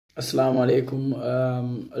Assalamu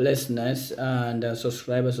alaikum, listeners and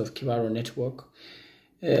subscribers of Kibaro Network.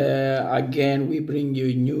 Again, we bring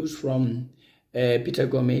you news from Peter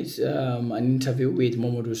Gomez, an interview with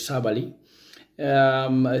Momodu Sabally.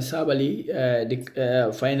 Sabally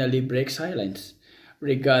finally breaks silence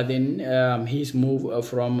regarding his move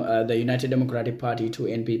from the United Democratic Party to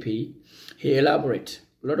NPP. He elaborates.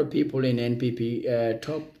 A lot of people in NPP,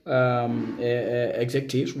 top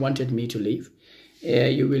executives, wanted me to leave.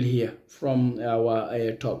 You will hear from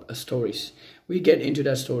our top stories. We get into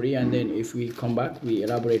that story, and then if we come back, we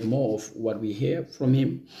elaborate more of what we hear from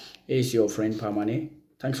him. Is your friend Pamane.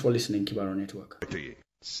 Thanks for listening, Kibaro Network.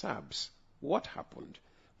 Sabs, what happened?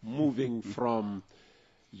 Moving from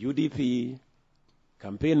UDP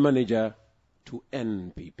campaign manager to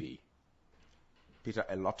NPP. Peter,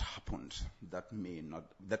 a lot happened that I may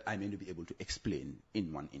not be able to explain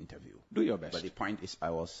in one interview. Do your best. But the point is,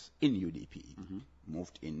 I was in UDP,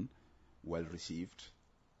 moved in, well received,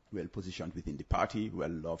 well positioned within the party,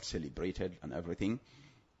 well loved, celebrated, and everything.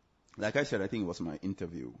 Like I said, I think it was my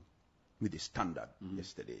interview with the Standard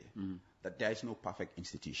yesterday, that there is no perfect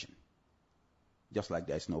institution. Just like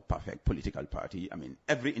there is no perfect political party. I mean,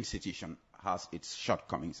 every institution has its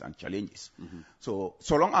shortcomings and challenges. So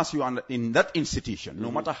long as you are in that institution, no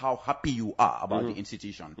matter how happy you are about the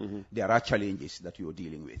institution, there are challenges that you're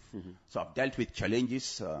dealing with. So I've dealt with challenges.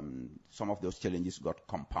 Some of those challenges got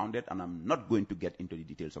compounded, and I'm not going to get into the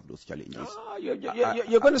details of those challenges.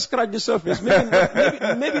 You're going to scratch the surface.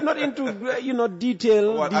 Maybe not into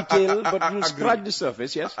detail, but you scratch the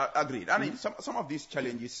surface. Yes. Agreed. I mean, some of these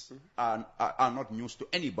challenges are not news to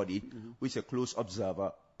anybody who is a close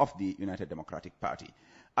observer of the United Democratic Party.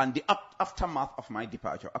 And the aftermath of my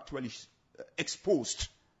departure actually exposed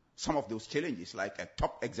some of those challenges, like a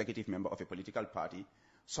top executive member of a political party,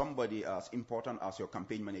 somebody as important as your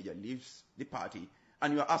campaign manager leaves the party,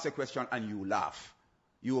 and you ask a question and you laugh.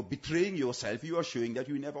 You are betraying yourself. You are showing that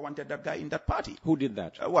you never wanted that guy in that party. Who did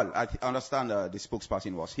that? I understand the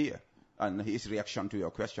spokesperson was here. And his reaction to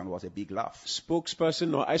your question was a big laugh. Spokesperson?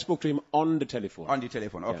 No, I spoke to him on the telephone. On the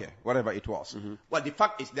telephone, okay. Yeah. Whatever it was. Well, the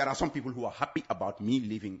fact is there are some people who are happy about me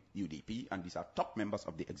leaving UDP, and these are top members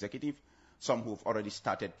of the executive, some who have already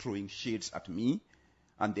started throwing shades at me,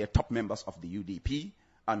 and they're top members of the UDP.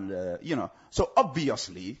 And, so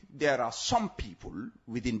obviously there are some people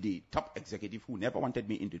within the top executive who never wanted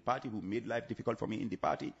me in the party, who made life difficult for me in the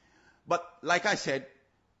party. But like I said,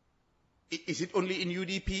 is it only in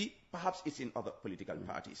UDP? Perhaps it's in other political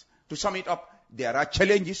parties. To sum it up, there are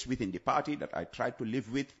challenges within the party that I tried to live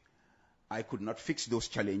with. I could not fix those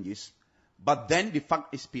challenges. But then the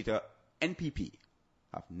fact is, Peter, NPP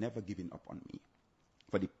have never given up on me.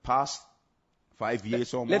 For the past 5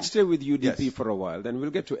 years or more. Let's stay with UDP for a while, then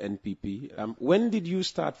we'll get to NPP. When did you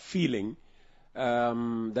start feeling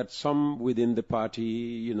that some within the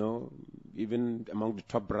party, even among the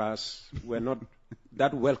top brass, were not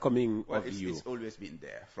that welcoming of you? It's always been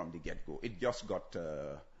there from the get-go. It just got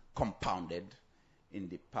compounded in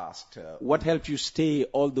the past. What helped you stay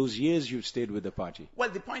all those years you stayed with the party? Well,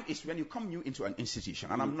 the point is, when you come new into an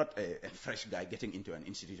institution, and I'm not a fresh guy getting into an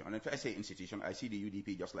institution, and if I say institution, I see the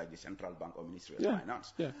UDP just like the Central Bank or Ministry of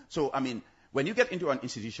Finance. Yeah. So, I mean, when you get into an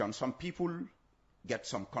institution, some people get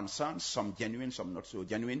some concerns, some genuine, some not so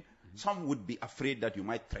genuine. Some would be afraid that you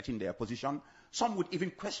might threaten their position. Some would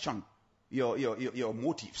even question your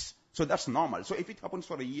motives. So that's normal. So if it happens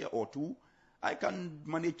for a year or two, I can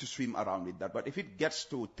manage to swim around with that. But if it gets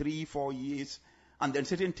to 3-4 years, and then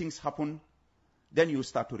certain things happen, then you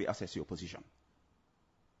start to reassess your position.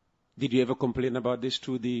 Did you ever complain about this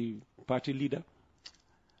to the party leader?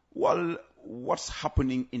 Well, what's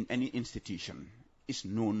happening in any institution is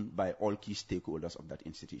known by all key stakeholders of that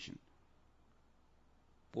institution.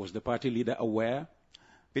 Was the party leader aware?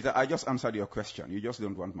 Peter, I just answered your question. You just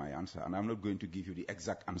don't want my answer, and I'm not going to give you the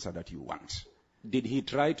exact answer that you want. Did he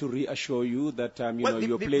try to reassure you that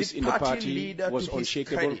your place in the party was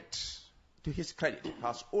unshakable? To his credit,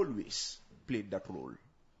 has always played that role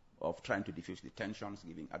of trying to diffuse the tensions,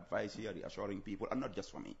 giving advice here, reassuring people, and not just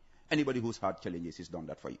for me. Anybody who's had challenges has done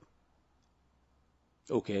that for you.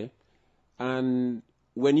 Okay. And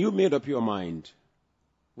when you made up your mind,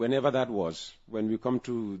 whenever that was, when we come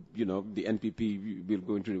to, the NPP, we'll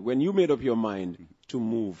go into it. When you made up your mind to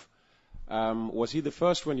move, was he the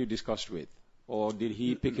first one you discussed with? Or did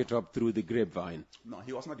he pick it up through the grapevine? No,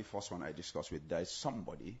 he was not the first one I discussed with. There is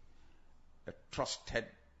somebody, a trusted,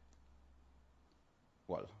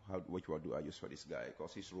 which word do I use for this guy?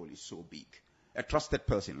 Because his role is so big. A trusted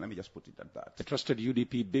person, let me just put it at that. A trusted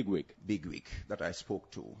UDP bigwig. Bigwig that I spoke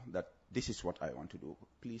to, that this is what I want to do.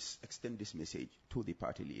 Please extend this message to the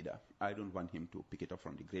party leader. I don't want him to pick it up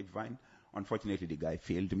from the grapevine. Unfortunately, the guy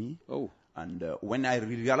failed me. Oh. And when I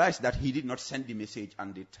realized that he did not send the message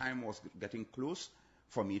and the time was getting close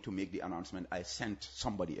for me to make the announcement, I sent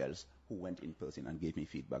somebody else who went in person and gave me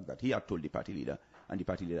feedback that he had told the party leader, and the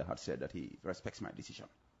party leader had said that he respects my decision.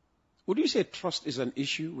 Would you say trust is an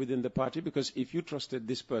issue within the party? Because if you trusted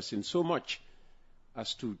this person so much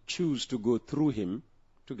as to choose to go through him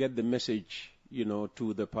to get the message,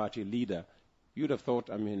 to the party leader, you'd have thought,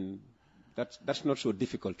 that's not so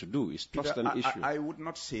difficult to do. Is trust an issue? I would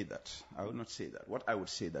not say that. I would not say that. What I would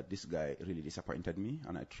say that this guy really disappointed me,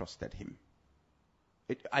 and I trusted him.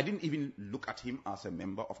 I didn't even look at him as a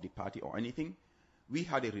member of the party or anything. We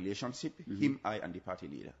had a relationship, him, I, and the party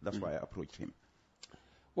leader. That's why I approached him.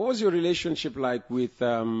 What was your relationship like with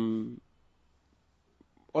other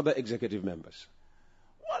executive members?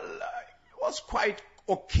 Well, it was quite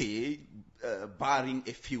okay, barring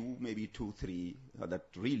a few, maybe 2, 3, that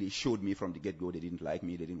really showed me from the get-go they didn't like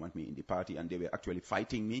me, they didn't want me in the party, and they were actually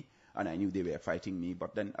fighting me, and I knew they were fighting me.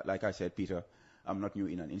 But then, like I said, Peter, I'm not new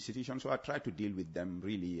in an institution, so I try to deal with them,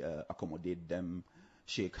 really accommodate them,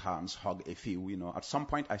 shake hands, hug a few. At some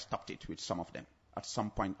point, I stopped it with some of them. At some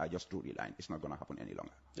point, I just drew the line. It's not going to happen any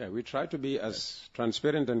longer. Yeah, we try to be as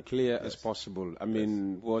transparent and clear as possible.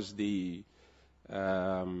 Was the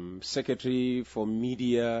Secretary for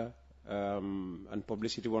Media and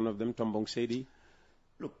Publicity one of them, Tombong Sedi?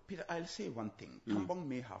 Look, Peter, I'll say one thing. Tombong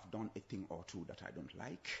may have done a thing or two that I don't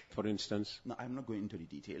like. For instance? No, I'm not going into the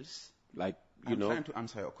details. I'm trying to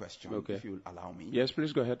answer your question, if you'll allow me. Yes,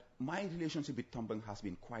 please go ahead. My relationship with Tombong has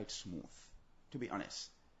been quite smooth, to be honest.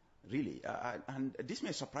 Really. And this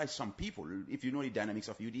may surprise some people if you know the dynamics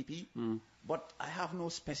of UDP, but I have no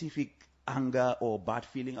specific anger or bad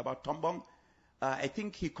feeling about Tombong. I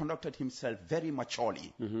think he conducted himself very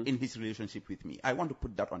maturely in his relationship with me. I want to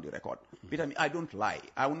put that on the record. But I don't lie.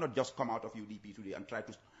 I will not just come out of UDP today and try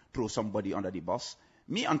to throw somebody under the bus.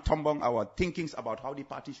 Me and Tombong, our thinkings about how the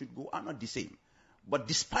party should go are not the same. But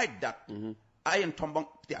despite that, I and Tombong,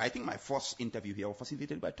 I think my first interview here was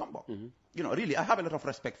facilitated by Tombong. Really, I have a lot of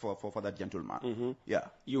respect for that gentleman. Yeah.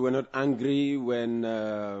 You were not angry when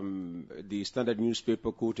the Standard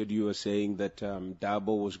newspaper quoted you as saying that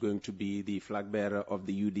Dabo was going to be the flag bearer of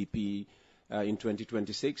the UDP in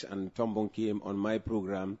 2026, and Tombong came on my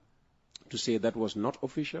program to say that was not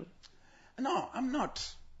official? No, I'm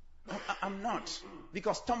not. I'm not.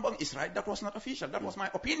 Because Tombong is right, that was not official. That was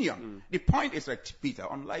my opinion. The point is that, Peter,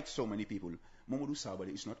 unlike so many people, Mamadou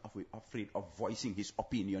Sabally is not afraid of voicing his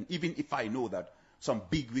opinion, even if I know that some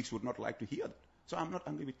bigwigs would not like to hear that. So I'm not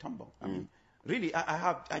angry with Tombong. Really,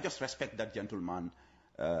 I just respect that gentleman,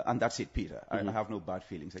 and that's it, Peter. I have no bad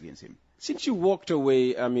feelings against him. Since you walked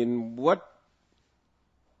away, what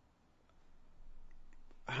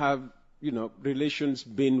have relations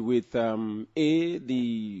been with the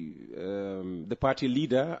party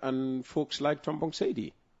leader and folks like Tombong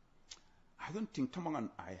Sedi? I don't think Tombong and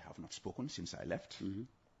I have not spoken since I left.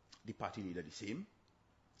 The party leader the same.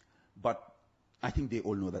 But I think they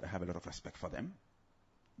all know that I have a lot of respect for them,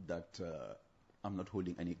 that I'm not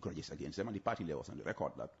holding any grudges against them. And the party leader was on the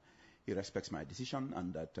record that he respects my decision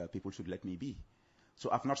and that people should let me be. So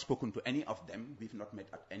I've not spoken to any of them. We've not met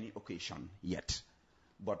at any occasion yet.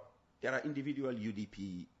 But there are individual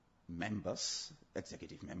UDP members,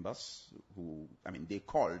 executive members, who, they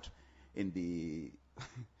called in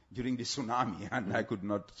during the tsunami, and I could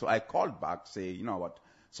not, so I called back, say, you know what,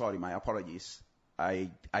 sorry, my apologies. I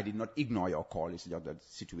did not ignore your call. It's just that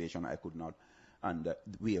situation I could not, and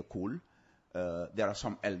we are cool. There are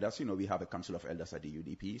some elders, we have a council of elders at the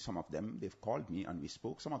UDP. Some of them, they've called me and we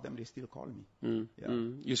spoke. Some of them, they still call me.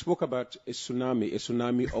 You spoke about a tsunami. A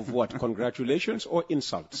tsunami of what? Congratulations or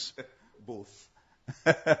insults? Both.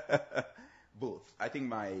 Both. I think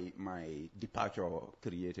my departure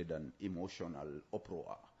created an emotional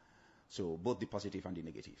uproar. So both the positive and the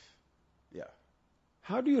negative. Yeah.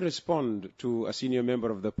 How do you respond to a senior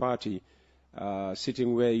member of the party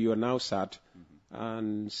sitting where you are now sat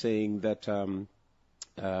and saying that,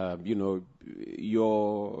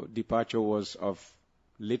 your departure was of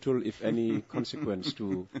little, if any, consequence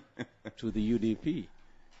to the UDP?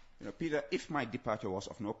 Peter, if my departure was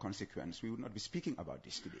of no consequence, we would not be speaking about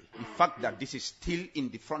this today. The fact that this is still in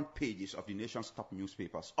the front pages of the nation's top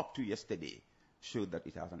newspapers up to yesterday showed that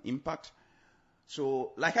it has an impact.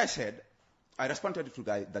 So, like I said, I responded to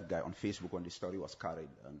that guy on Facebook when the story was carried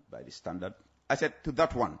by the Standard. I said to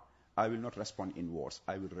that one, I will not respond in words.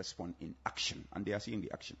 I will respond in action. And they are seeing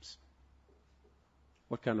the actions.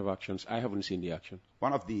 What kind of actions? I haven't seen the action.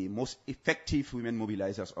 One of the most effective women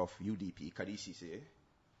mobilizers of UDP, Kadisi Sise,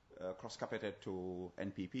 cross-carpeted to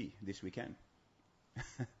NPP this weekend.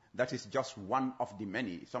 That is just one of the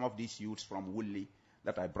many. Some of these youths from Woolly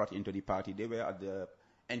that I brought into the party, they were at the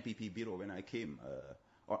NPP bureau when I came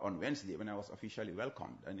on Wednesday when I was officially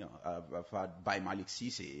welcomed. And I've had Bai Malik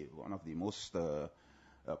Cisse, one of the most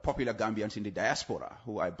popular Gambians in the diaspora,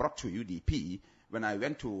 who I brought to UDP when I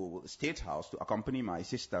went to State House to accompany my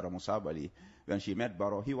sister Sabally when she met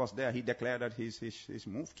Barrow. He was there. He declared that his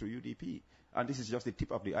move to UDP, and this is just the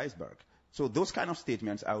tip of the iceberg. So those kind of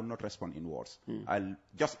statements, I will not respond in words. I'll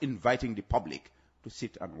just inviting the public to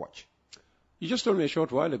sit and watch. You just told me a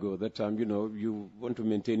short while ago that, you want to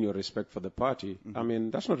maintain your respect for the party. I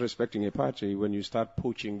mean, that's not respecting a party when you start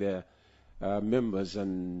poaching their members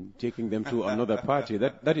and taking them to another party.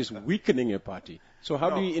 That is weakening a party. So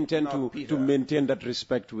how do you intend to maintain that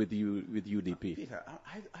respect with UDP? Peter,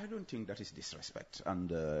 I don't think that is disrespect.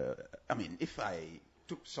 And, if I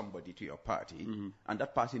took somebody to your party and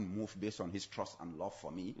that person moved based on his trust and love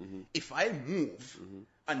for me, if I move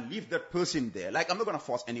and leave that person there, like I'm not going to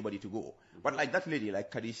force anybody to go, but like that lady,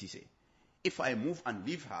 like Kadisi say, if I move and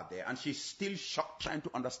leave her there and she's still shocked trying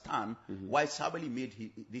to understand why Sabally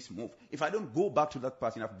made this move, if I don't go back to that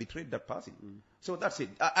person, I've betrayed that person. So that's it.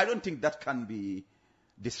 I don't think that can be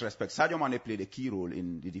disrespect. Sadio Mane played a key role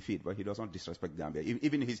in the defeat, but he does not disrespect Gambia.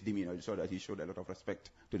 Even his demeanor, you saw that he showed a lot of respect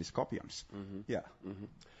to the Scorpions. Yeah.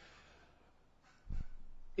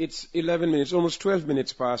 It's 11 minutes, almost 12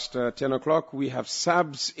 minutes past 10 o'clock. We have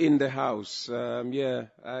Sabs in the house.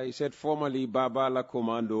 He said formerly Babala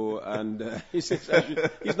Commando, and he says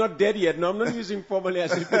he's not dead yet. No, I'm not using formerly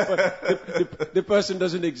as if the person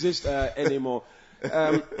doesn't exist anymore.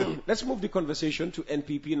 Let's move the conversation to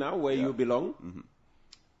NPP now, where you belong.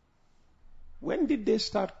 When did they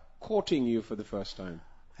start courting you for the first time?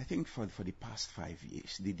 I think for the past 5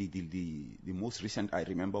 years. The most recent I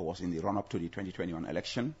remember was in the run-up to the 2021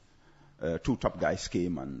 election. Two top guys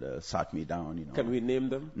came and sat me down. Can we name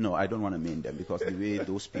them? No, I don't want to name them because the way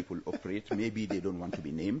those people operate, maybe they don't want to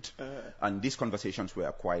be named. And these conversations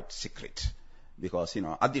were quite secret because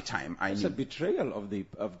at the time I knew. It's a betrayal of the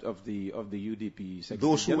UDP secretary.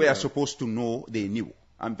 Those who were supposed to know, they knew.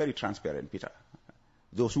 I'm very transparent, Peter.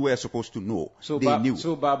 Those who were supposed to know, they knew.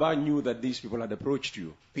 So Baba knew that these people had approached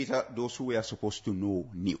you? Peter, those who were supposed to know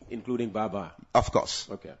knew. Including Baba? Of course.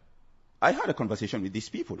 Okay. I had a conversation with these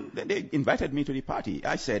people. They invited me to the party.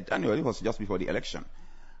 I said, anyway, it was just before the election.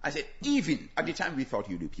 I said, even at the time we thought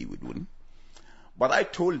UDP would win, but I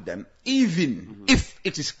told them, even if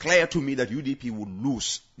it is clear to me that UDP would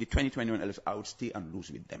lose the 2021 election, I would stay and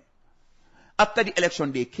lose with them. After the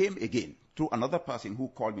election, they came again through another person who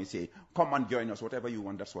called me and said, come and join us, whatever you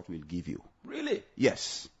want, that's what we'll give you. Really?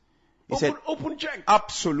 Yes. He said, said, open check.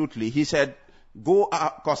 Absolutely. He said, go,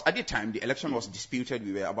 because at the time the election was disputed,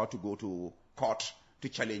 we were about to go to court to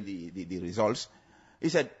challenge the results. He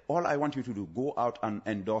said, all I want you to do, go out and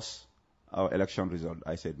endorse our election result.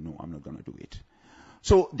 I said, no, I'm not going to do it.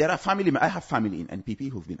 So there are I have family in NPP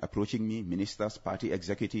who've been approaching me, ministers, party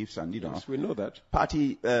executives, and Yes, we know that.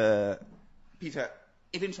 Party, Peter,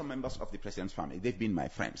 even some members of the president's family, they've been my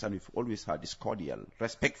friends, and we've always had this cordial,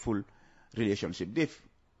 respectful relationship. They've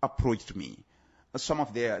approached me. Some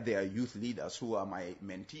of their youth leaders who are my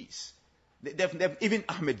mentees. Even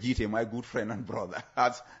Ahmed Jite, my good friend and brother,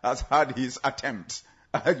 has had his attempts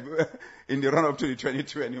in the run-up to the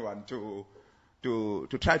 2021 to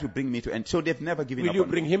try to bring me to end. So they've never given up. Will you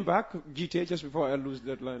bring him back, Jite, just before I lose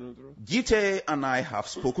that line on the road? Jite and I have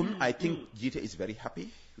spoken. I think Jite is very happy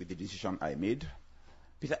with the decision I made.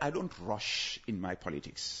 Peter, I don't rush in my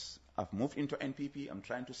politics. I've moved into NPP. I'm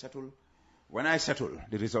trying to settle. When I settle,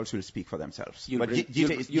 the results will speak for themselves. You'll bring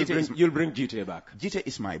Jite back. Jite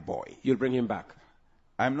is my boy. You'll bring him back.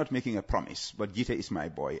 I'm not making a promise, but Jite is my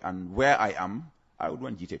boy. And where I am, I would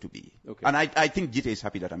want Jite to be. Okay. And I think Jite is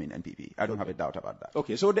happy that I'm in NPP. I don't have a doubt about that.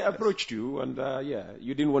 Okay, so they approached you, and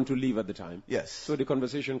you didn't want to leave at the time. Yes. So the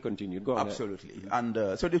conversation continued. Go on. Absolutely. And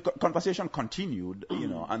so the conversation continued,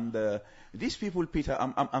 and these people, Peter,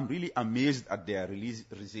 I'm really amazed at their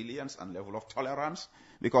resilience and level of tolerance,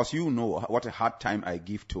 because what a hard time I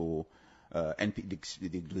give to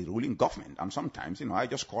the ruling government. And sometimes, I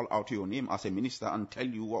just call out your name as a minister and tell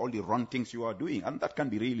you all the wrong things you are doing, and that can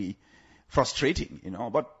be really frustrating,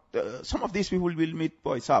 But some of these people will meet,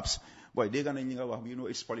 Sabs, they're gonna,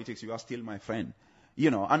 it's politics. You are still my friend,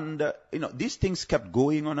 And these things kept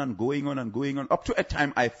going on and going on and going on up to a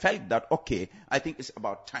time I felt that okay, I think it's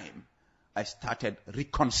about time I started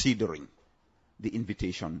reconsidering the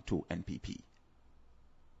invitation to NPP.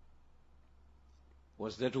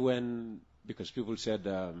 Was that when, because people said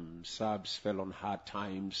Sabs fell on hard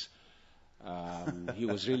times, He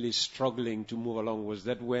was really struggling to move along. Was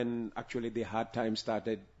that when actually the hard times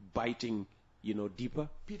started biting, deeper?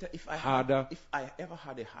 Peter, harder? If I ever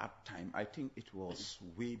had a hard time, I think it was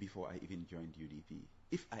way before I even joined UDP.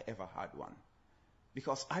 If I ever had one.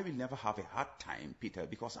 Because I will never have a hard time, Peter,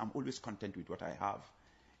 because I'm always content with what I have.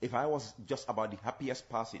 If I was just about the happiest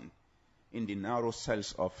person in the narrow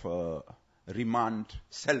cells of remand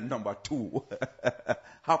cell number 2,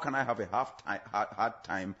 how can I have a hard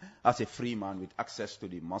time as a free man with access to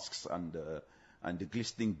the mosques and the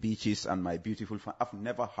glistening beaches and my beautiful family? I've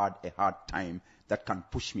never had a hard time that can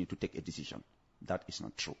push me to take a decision. That is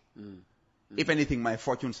not true. If anything, my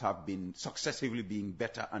fortunes have been successively being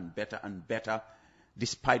better and better and better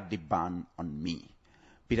despite the ban on me.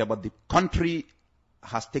 Peter, but the country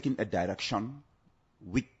has taken a direction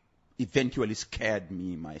which eventually scared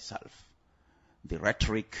me myself. The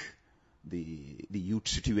rhetoric, the youth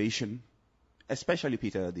situation, especially,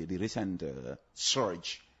 Peter, the recent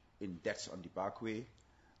surge in deaths on the back way,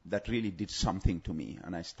 that really did something to me.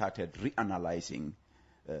 And I started reanalyzing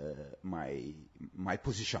my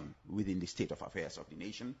position within the state of affairs of the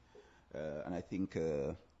nation. And I think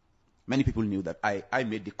many people knew that I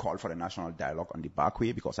made the call for a national dialogue on the back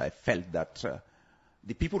way because I felt that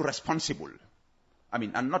the people responsible,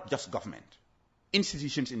 and not just government,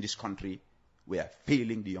 institutions in this country were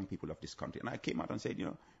failing the young people of this country. And I came out and said,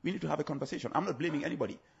 we need to have a conversation. I'm not blaming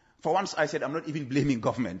anybody. For once, I said I'm not even blaming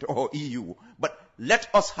government or EU, but let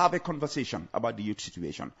us have a conversation about the youth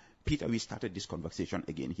situation. Peter, we started this conversation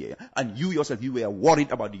again here. And you yourself, you were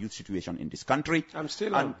worried about the youth situation in this country. I'm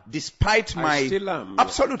still am. Despite my... I still am.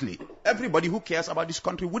 Absolutely. Everybody who cares about this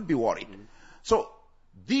country would be worried. So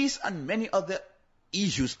these and many other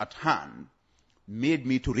issues at hand made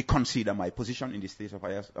me to reconsider my position in the state of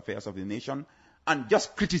affairs of the nation, and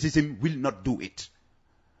just criticism will not do it.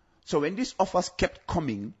 So when these offers kept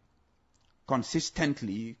coming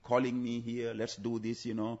consistently, calling me here, let's do this,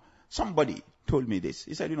 somebody told me this.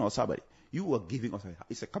 He said, Sabally, you were giving us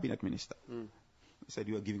he's a cabinet minister. He said,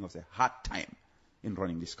 you are giving us a hard time in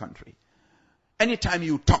running this country. Anytime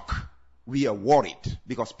you talk, we are worried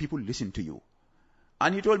because people listen to you.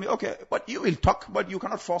 And he told me, okay, but you will talk, but you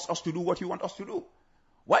cannot force us to do what you want us to do.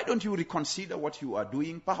 Why don't you reconsider what you are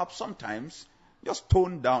doing? Perhaps sometimes just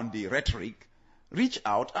tone down the rhetoric, reach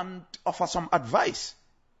out and offer some advice.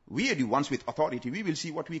 We are the ones with authority. We will see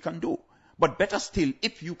what we can do. But better still,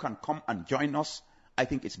 if you can come and join us, I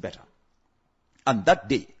think it's better. And that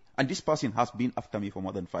day, and this person has been after me for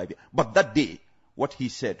more than 5 years, but that day, what he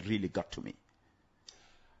said really got to me.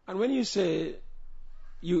 And when you say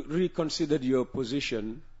you reconsidered your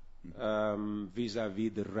position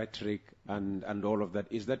vis-a-vis the rhetoric and all of that,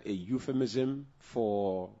 is that a euphemism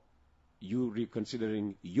for you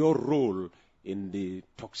reconsidering your role in the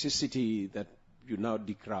toxicity that you now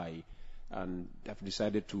decry and have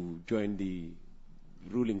decided to join the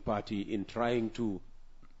ruling party in trying to,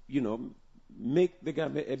 make the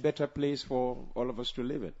Gambia a better place for all of us to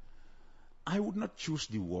live in? I would not choose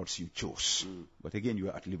the words you chose. But again, you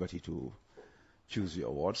are at liberty to choose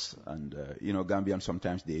your words. And, Gambians,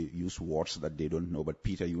 sometimes they use words that they don't know. But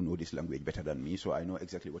Peter, you know this language better than me, so I know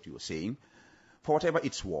exactly what you were saying. For whatever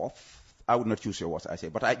it's worth, I would not choose your words, I say.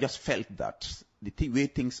 But I just felt that the way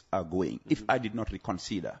things are going, if I did not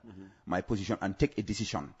reconsider my position and take a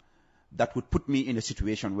decision that would put me in a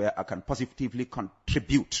situation where I can positively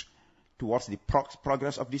contribute towards the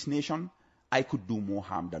progress of this nation, I could do more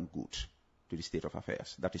harm than good to the state of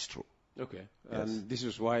affairs. That is true. Okay. Yes. And this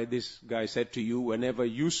is why this guy said to you, whenever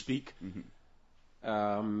you speak,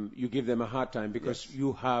 you give them a hard time because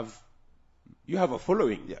you have a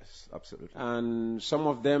following. Yes, absolutely. And some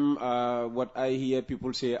of them, what I hear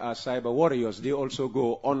people say are cyber warriors. They also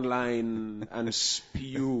go online and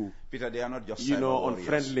spew. Peter, they are not just cyber warriors.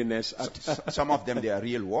 Unfriendliness. Some of them, they are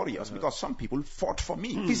real warriors because some people fought for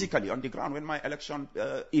me physically on the ground when my election.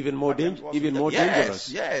 Even more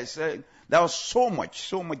dangerous. Yes. There was so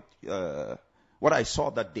much. What I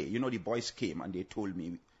saw that day, the boys came and they told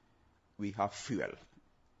me, we have fuel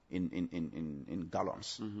in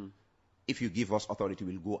gallons. If you give us authority,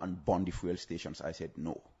 we'll go and burn the fuel stations. I said,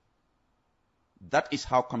 no. That is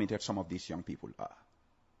how committed some of these young people are.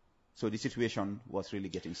 So the situation was really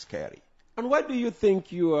getting scary. And why do you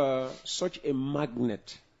think you are such a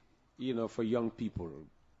magnet, for young people?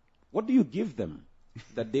 What do you give them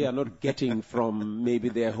that they are not getting from maybe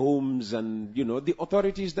their homes and, the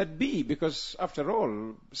authorities that be? Because after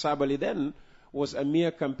all, Sabally then was a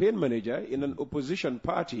mere campaign manager in an opposition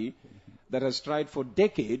party that has tried for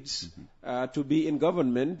decades to be in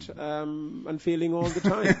government and failing all the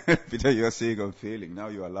time. Peter, you are saying I'm failing. Now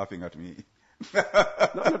you are laughing at me. No,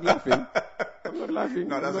 I'm not laughing. I'm not laughing.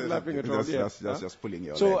 No, I'm that's not laughing at all. Just pulling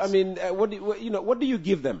your So, legs. I mean, what do you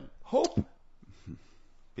give them? Hope?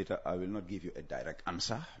 Peter, I will not give you a direct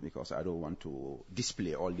answer because I don't want to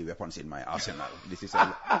display all the weapons in my arsenal. This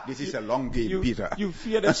is a long game, Peter. You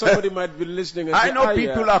fear that somebody might be listening and I say, know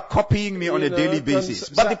people are copying me on a daily basis.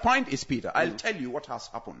 But the point is, Peter, I'll tell you what has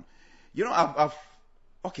happened. You know,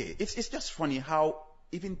 okay, it's just funny how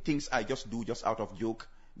even things I just do just out of joke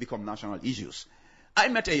become national issues. I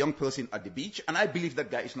met a young person at the beach, and I believe that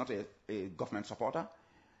guy is not a government supporter.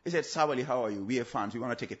 He said, Sabally, how are you? We are fans. We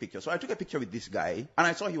want to take a picture. So I took a picture with this guy, and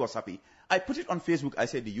I saw he was happy. I put it on Facebook. I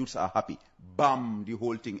said, the youths are happy. Bam, the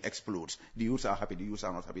whole thing explodes. The youths are happy. The youths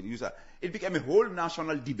are not happy. It became a whole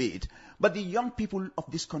national debate. But the young people of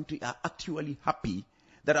this country are actually happy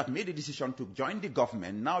that I've made a decision to join the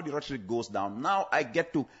government. Now the rhetoric goes down. Now I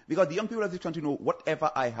get to, because the young people of this country know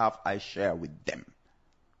whatever I have, I share with them.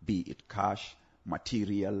 Be it cash,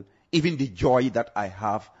 material, even the joy that I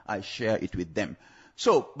have, I share it with them.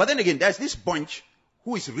 So, but then again, there's this bunch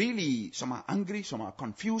who is really, some are angry, some are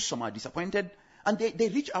confused, some are disappointed, and they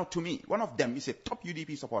reach out to me. One of them is a top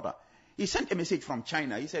UDP supporter. He sent a message from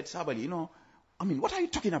China. He said, Sabally, what are you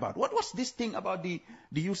talking about? What's this thing about the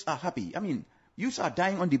youths are happy? Youths are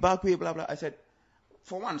dying on the back way, blah, blah. I said,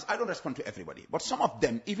 for once, I don't respond to everybody. But some of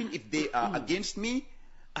them, even if they are against me,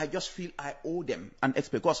 I just feel I owe them an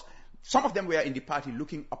explanation. Because some of them were in the party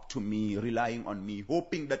looking up to me, relying on me,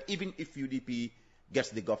 hoping that even if UDP gets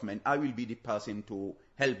the government, I will be the person to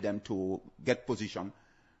help them to get position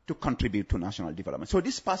to contribute to national development. So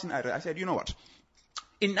this person, I said, you know what?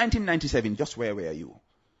 In 1997, just where were you?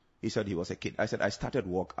 He said he was a kid. I said, I started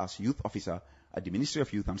work as youth officer at the Ministry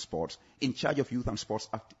of Youth and Sports, in charge of youth and sports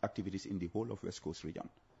activities in the whole of West Coast region.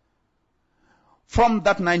 From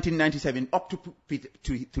that 1997 up to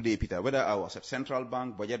today, Peter, whether I was at Central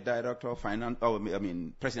Bank, Budget Director,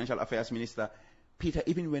 Presidential Affairs Minister, Peter,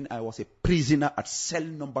 even when I was a prisoner at cell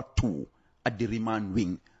number 2 at the remand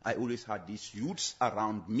wing, I always had these youths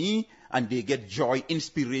around me, and they get joy,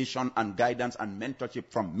 inspiration, and guidance and mentorship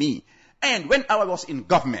from me. And when I was in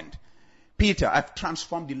government, Peter, I've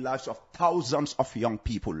transformed the lives of thousands of young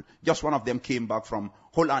people. Just one of them came back from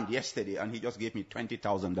Holland yesterday, and he just gave me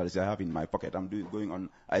 $20,000 I have in my pocket. I'm going on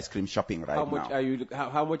ice cream shopping now.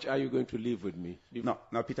 How much are you going to leave with me? No,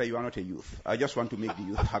 Peter, you are not a youth. I just want to make the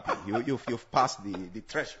youth happy. You've passed the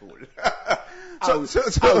threshold.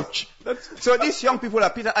 So these young people are,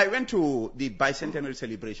 Peter, I went to the bicentennial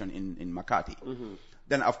celebration in Makati. Mm-hmm.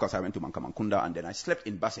 Then, of course, I went to Mankamankunda, and then I slept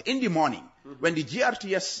in Basse. In the morning, when the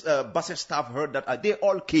GRTS Basse staff heard that, they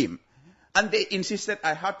all came. And they insisted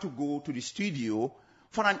I had to go to the studio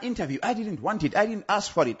for an interview. I didn't want it. I didn't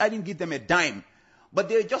ask for it. I didn't give them a dime. But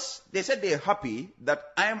they said they're happy that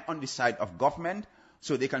I am on the side of government,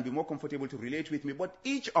 so they can be more comfortable to relate with me. But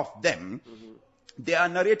each of them, they are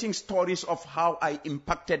narrating stories of how I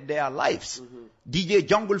impacted their lives. DJ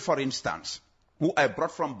Jungle, for instance, who I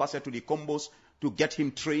brought from Basse to the Combos to get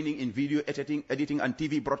him training in video editing and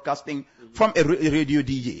TV broadcasting from a radio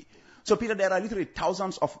DJ. So, Peter, there are literally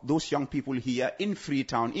thousands of those young people here in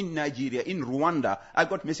Freetown, in Nigeria, in Rwanda. I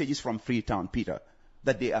got messages from Freetown, Peter,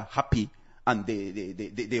 that they are happy, and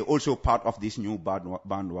they're also part of this new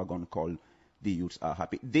bandwagon called the youths are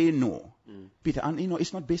happy. They know, Peter, and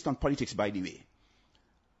it's not based on politics, by the way.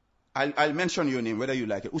 I'll mention your name, whether you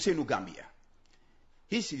like it. Usainu Gambia.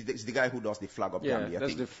 He's the guy who does the flag of Gambia.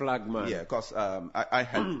 That's thing. the flag man. Yeah, because I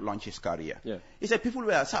helped launch his career. Yeah. He said, people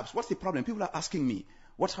were, Sabs, what's the problem? People are asking me,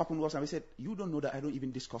 what's happened was, and I said, you don't know that I don't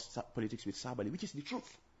even discuss politics with Sabally, which is the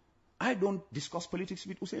truth. I don't discuss politics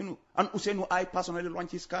with Usainu. And Usainu, I personally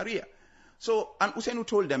launched his career. So, and Usainu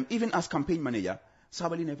told them, even as campaign manager,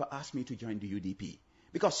 Sabally never asked me to join the UDP.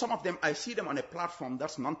 Because some of them, I see them on a platform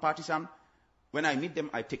that's non-partisan. When I meet them,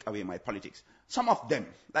 I take away my politics. Some of them,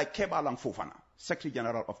 like Keba Lang Fofana, Secretary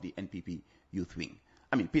General of the NPP Youth Wing.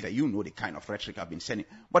 I mean, Peter, you know the kind of rhetoric I've been sending.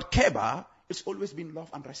 But Keba, it's always been love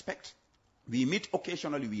and respect. We meet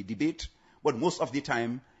occasionally, we debate, but most of the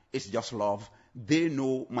time, it's just love. They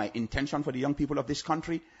know my intention for the young people of this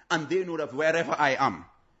country, and they know that wherever I am,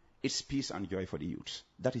 it's peace and joy for the youths.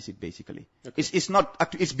 That is it, basically. Okay.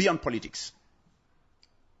 It's beyond politics.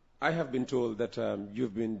 I have been told that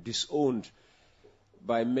you've been disowned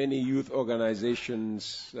by many youth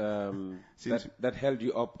organizations that held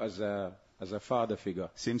you up as a father figure.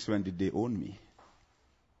 Since when did they own me?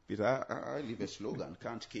 Peter, I live a slogan,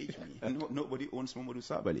 can't cage me. Nobody owns Mamadou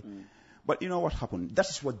Sabally. But you know what happened? That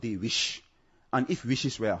is what they wish. And if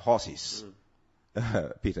wishes were horses,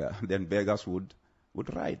 Peter, then beggars would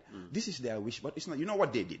ride. This is their wish, but it's not. You know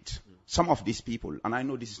what they did? Some of these people, and I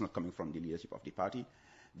know this is not coming from the leadership of the party,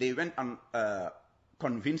 they went and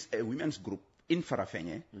convinced a women's group in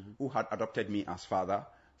Farafenye, who had adopted me as father,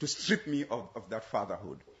 to strip me of that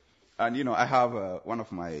fatherhood. And, I have one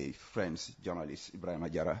of my friends, journalist, Ibrahim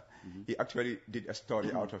Ajara. He actually did a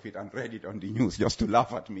story out of it and read it on the news just to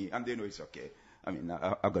laugh at me. And they know it's okay. I mean,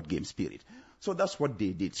 I got game spirit. So that's what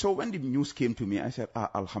they did. So when the news came to me, I said,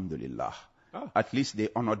 Alhamdulillah. Oh. At least they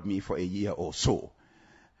honored me for a year or so.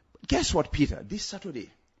 Guess what, Peter? This Saturday,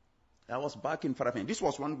 I was back in Farafenye. This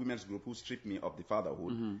was one women's group who stripped me of the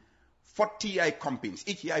fatherhood. 40 Yai companies.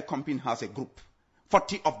 Each Yai company has a group.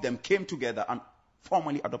 40 of them came together and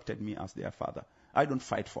formally adopted me as their father. I don't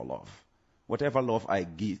fight for love. Whatever love I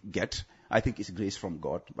get, I think is grace from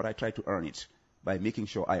God, but I try to earn it by making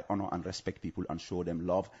sure I honor and respect people and show them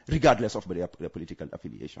love, regardless of their political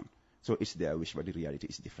affiliation. So it's their wish, but the reality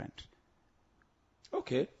is different.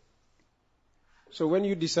 Okay. So when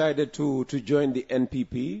you decided to join the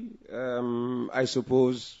NPP, I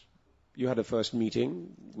suppose you had a first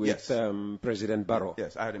meeting with President Barrow.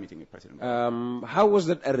 Yes, I had a meeting with President Barrow. How was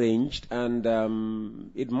that arranged?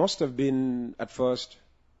 And it must have been, at first,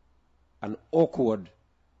 an awkward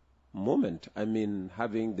moment. I mean,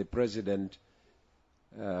 having the president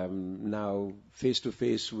now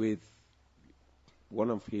face-to-face with one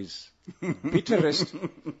of his bitterest,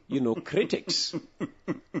 critics.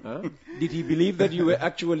 Did he believe that you were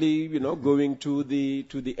actually, going to the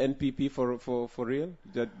NPP for real?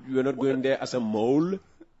 That you were not going there as a mole?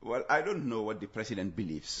 Well, I don't know what the president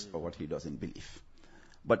believes or what he doesn't believe.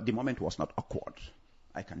 But the moment was not awkward.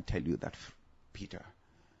 I can tell you that, Peter.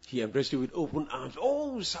 He embraced you with open arms.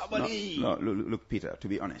 Oh, Sabally! No, look, Peter, to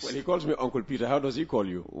be honest. Well, he calls me Uncle Peter. How does he call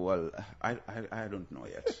you? Well, I don't know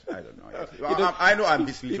yet. I don't know yet. I know I'm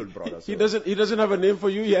his little brother. So. He doesn't have a name for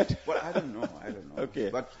you yet? Well, I don't know. Okay.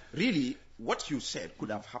 But really, what you said could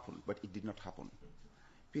have happened, but it did not happen.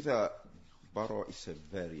 Peter Barrow is a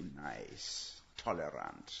very nice,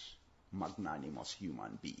 tolerant, magnanimous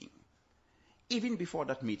human being. Even before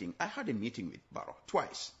that meeting, I had a meeting with Barrow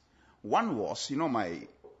twice. One was, my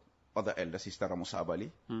other elder sister, Sabally,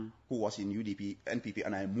 who was in NPP,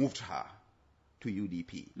 and I moved her to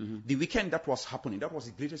UDP. The weekend that was happening, that was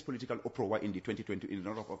the greatest political uproar in the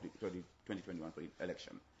 2021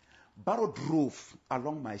 election. Barrow drove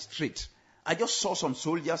along my street. I just saw some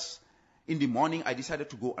soldiers. In the morning, I decided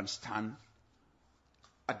to go and stand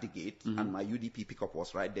at the gate, and my UDP pickup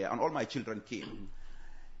was right there, and all my children came.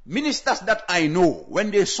 Ministers that I know,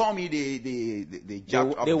 when they saw me, they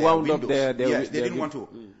jacked up their windows. They didn't want to.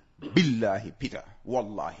 Billahi, Peter,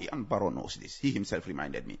 wallahi, and Barrow knows this. He himself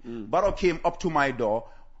reminded me. Barrow came up to my door,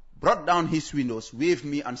 brought down his windows, waved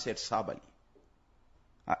me and said, Sabally.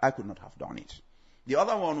 I could not have done it. The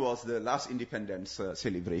other one was the last independence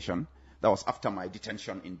celebration. That was after my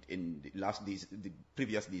detention in the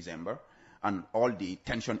previous December, and all the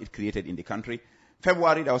tension it created in the country.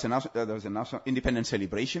 February, there was a national independence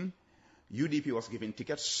celebration. UDP was giving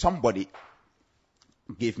tickets. Somebody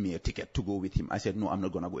gave me a ticket to go with him. I said, no, I'm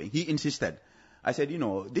not going to go. He insisted. I said,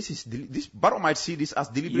 this Barrow might see this as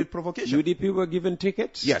deliberate provocation. UDP were given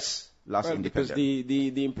tickets? Yes, last independence.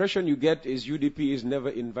 Because the impression you get is UDP is never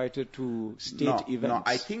invited to state events. No,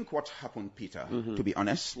 I think what happened, Peter, to be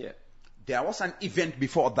honest, there was an event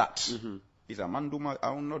before that. Peter Manduma, I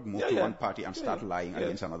will not move to one party and start lying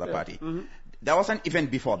against another party. There was an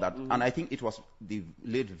event before that, and I think it was the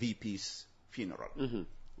late VP's funeral,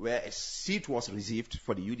 where a seat was reserved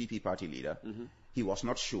for the UDP party leader. He was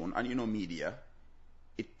not shown, and media,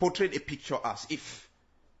 it portrayed a picture as if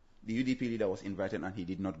the UDP leader was invited and he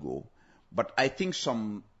did not go. But I think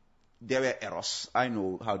there were errors. I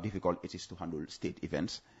know how difficult it is to handle state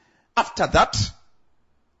events. After that,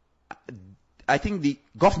 I think the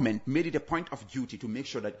government made it a point of duty to make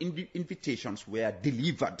sure that invitations were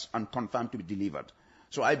delivered and confirmed to be delivered.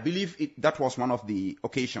 So I believe that was one of the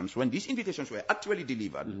occasions when these invitations were actually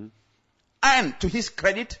delivered. And to his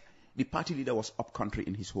credit, the party leader was up country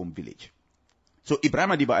in his home village. So Ibrahim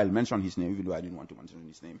Adiba, I'll mention his name, even though I didn't want to mention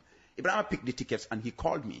his name. Ibrahim picked the tickets and he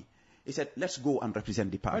called me. He said, let's go and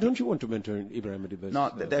represent the party. Why don't you want to mentor Ibrahim Adiba? No,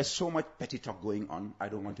 there's so much petty talk going on. I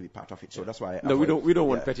don't want to be part of it. So that's why we don't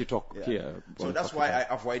want petty talk here. So that's why I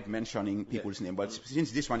avoid mentioning people's name. But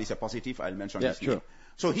since this one is a positive, I'll mention his name.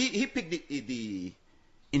 So he picked the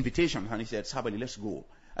invitation and he said, Sabally, let's go.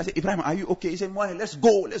 I said, Ibrahim, are you okay? He said, why? Let's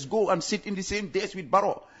go and sit in the same desk with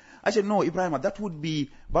Barrow. I said, no, Ibrahim, that would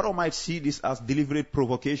be, Barrow might see this as deliberate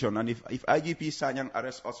provocation, and if IGP Sanyang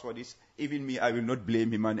arrests us for this, even me, I will not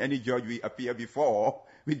blame him, and any judge we appear before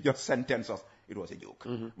will just sentence us. It was a joke.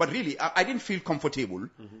 But really, I didn't feel comfortable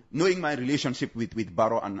knowing my relationship with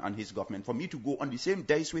Barrow and his government, for me to go on the same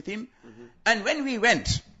days with him. And when we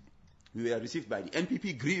went, We were received by the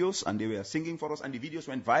NPP griots, and they were singing for us, and the videos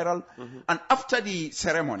went viral. And after the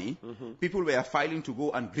ceremony, people were filing to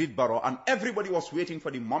go and greet Barrow, and everybody was waiting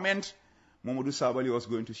for the moment Mamadou Sabally was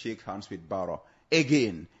going to shake hands with Barrow.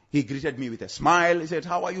 Again, he greeted me with a smile. He said,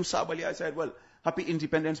 "How are you, Sabally?" I said, "Well, happy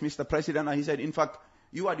independence, Mr. President." And he said, "In fact,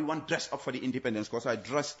 you are the one dressed up for the independence," because I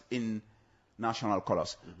dressed in national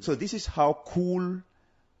colors. So this is how cool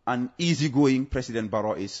and easygoing President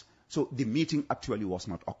Barrow is. So the meeting actually was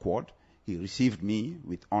not awkward. He received me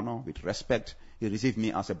with honor, with respect. He received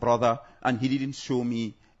me as a brother, and he didn't show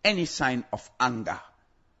me any sign of anger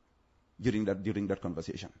during that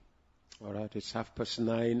conversation. All right, it's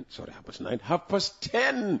 9:30. Sorry, 9:30.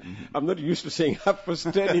 10:30. I'm not used to saying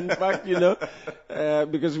 10:30. In fact,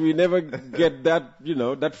 because we never get that,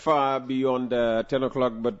 that far beyond 10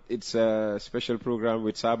 o'clock. But it's a special program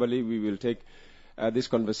with Sabally. We will take this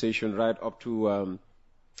conversation right up to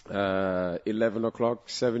 11 o'clock.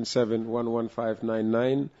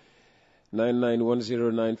 77-11599.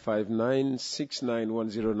 9910-959,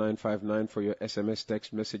 6910-959 for your SMS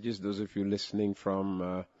text messages. Those of you listening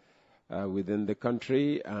from within the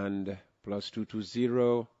country, and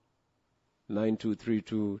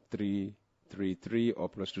 +220-9232-333 or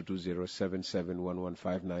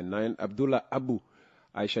 +220-7711599. Abdullah Abu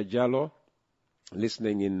Aisha Jallo,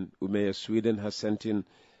 listening in Umeå, Sweden, has sent in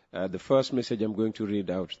the first message I'm going to read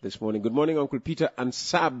out this morning. Good morning, Uncle Peter and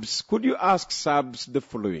Sabs. Could you ask Sabs the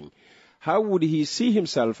following? How would he see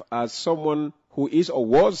himself as someone who is or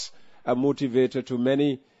was a motivator to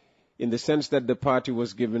many, in the sense that the party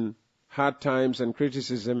was given hard times and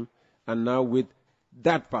criticism, and now with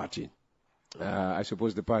that party, I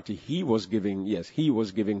suppose the party he was giving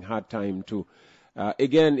hard time to,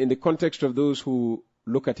 again, in the context of those who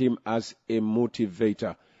look at him as a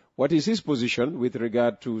motivator, what is his position with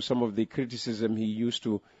regard to some of the criticism he used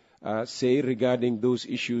to say regarding those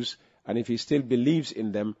issues? And if he still believes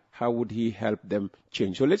in them, how would he help them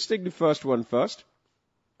change? So let's take the first one first.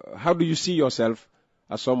 How do you see yourself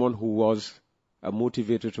as someone who was a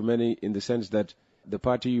motivator to many, in the sense that the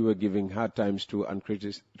party you were giving hard times to and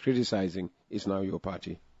criticizing is now your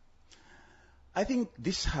party? I think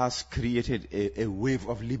this has created a wave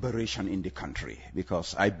of liberation in the country,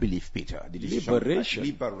 because I believe, Peter, the decision...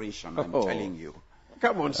 Liberation, I'm telling you.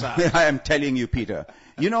 Come on, sir. I am telling you, Peter.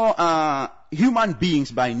 Human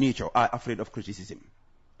beings by nature are afraid of criticism.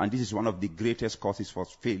 And this is one of the greatest causes for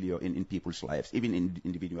failure in people's lives, even in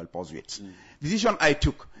individual pursuits. The decision I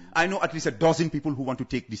took, I know at least a dozen people who want to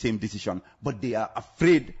take the same decision, but they are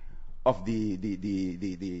afraid of the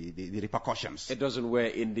repercussions. It doesn't wear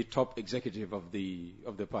in the top executive of the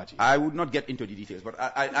party. I would not get into the details, but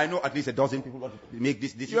I know at least a dozen people want to make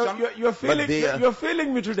this decision. You're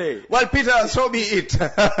failing me today. Well, Peter, so be it.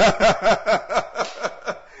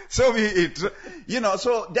 So be it.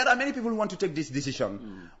 So there are many people who want to take this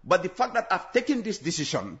decision. But the fact that I've taken this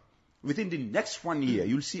decision, within the next 1 year,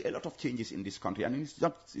 you'll see a lot of changes in this country. And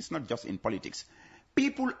it's not just in politics.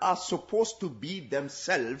 People are supposed to be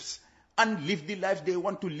themselves and live the life they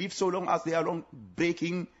want to live, so long as they are not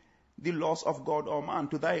breaking the laws of God or man.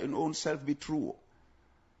 To thy own self be true.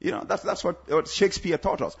 That's what Shakespeare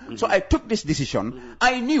taught us. So I took this decision.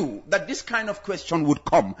 I knew that this kind of question would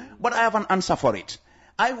come, but I have an answer for it.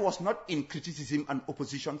 I was not in criticism and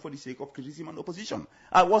opposition for the sake of criticism and opposition.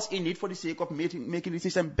 I was in it for the sake of making the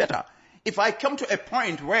system better. If I come to a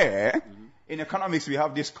point where, in economics we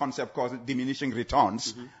have this concept called diminishing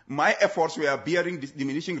returns, my efforts were bearing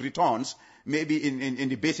diminishing returns. Maybe in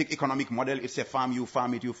the basic economic model, it's a farm, you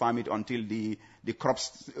farm it until the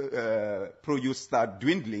crops produce start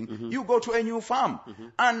dwindling. You go to a new farm.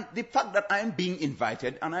 And the fact that I am being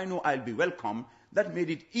invited and I know I'll be welcome, that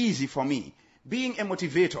made it easy for me. Being a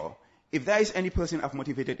motivator, if there is any person I've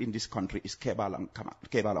motivated in this country, is Kebalan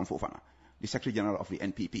Fofana, the Secretary General of the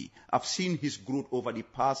NPP. I've seen his growth over the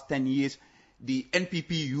past 10 years. The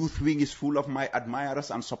NPP youth wing is full of my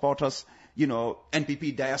admirers and supporters.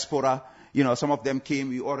 NPP diaspora, some of them came,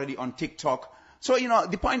 we already on TikTok. So,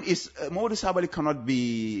 the point is, Mamadou Sabally cannot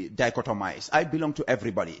be dichotomized. I belong to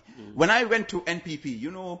everybody. When I went to NPP,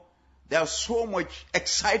 there's so much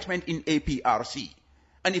excitement in APRC.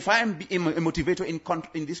 And if I am a motivator in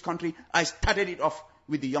this country, I started it off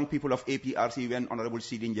with the young people of APRC when Honorable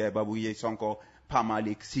Sidinja, Babuye, Sonko,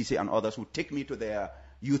 Pamalik, Sise and others would take me to their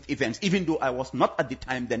youth events, even though I was not at the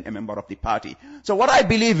time then a member of the party. So what I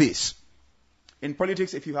believe is, in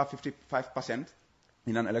politics, if you have 55%,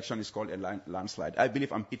 in an election it's called a landslide. I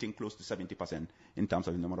believe I'm hitting close to 70% in terms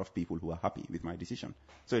of the number of people who are happy with my decision.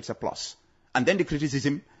 So it's a plus. And then the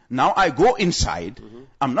criticism. Now I go inside.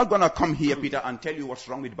 I'm not going to come here, Peter, and tell you what's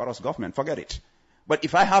wrong with Barrow's government. Forget it. But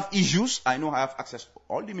if I have issues, I know I have access to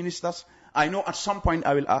all the ministers. I know at some point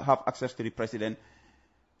I will have access to the president.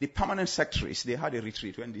 The permanent secretaries, they had a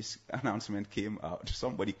retreat when this announcement came out.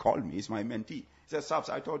 Somebody called me, he's my mentee. He said, Sabs,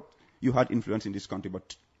 I thought you had influence in this country,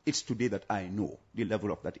 but it's today that I know the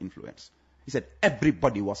level of that influence. He said,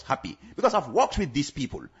 everybody was happy because I've worked with these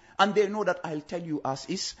people and they know that I'll tell you as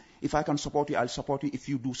is. If I can support you, I'll support you. If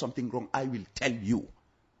you do something wrong, I will tell you.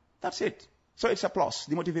 That's it. So it's a plus.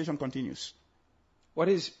 The motivation continues. What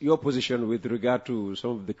is your position with regard to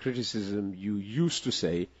some of the criticism you used to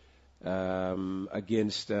say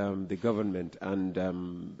against the government? And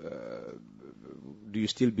do you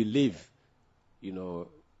still believe, in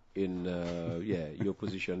your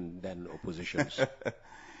position than opposition's?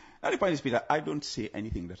 The point is, Peter, I don't say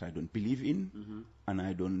anything that I don't believe in, and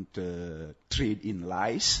I don't trade in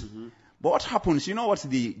lies. But what happens, what's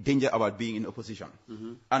the danger about being in opposition?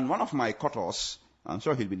 And one of my cutters, I'm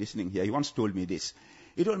sure he'll be listening here, he once told me this.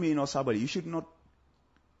 He told me, Sabally, you should not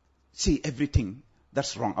say everything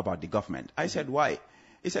that's wrong about the government. I said, why?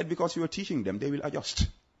 He said, because you are teaching them, they will adjust.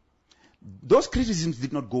 Those criticisms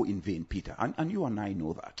did not go in vain, Peter, and you and I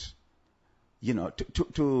know that.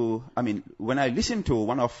 When I listened to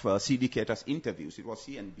one of C.D. Keita's interviews, it was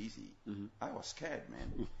CNBC, I was scared,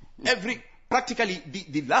 man. Practically,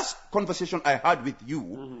 the last conversation I had with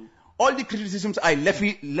you, all the criticisms I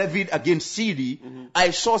levied against CD,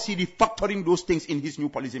 I saw CD factoring those things in his new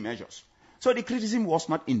policy measures. So the criticism was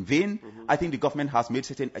not in vain. I think the government has made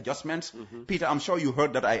certain adjustments. Peter, I'm sure you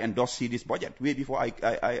heard that I endorsed CD's budget way before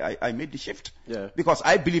I made the shift. Yeah. Because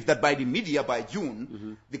I believe that by the mid-year, by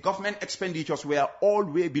June, the government expenditures were all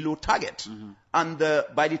way below target. And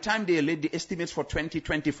by the time they laid the estimates for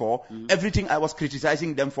 2024, everything I was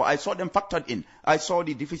criticizing them for, I saw them factored in. I saw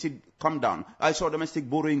the deficit come down. I saw domestic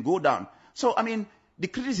borrowing go down. So, the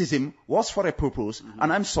criticism was for a purpose,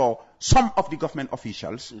 and I'm sure some of the government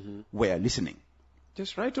officials were listening.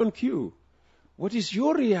 Just right on cue. What is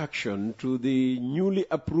your reaction to the newly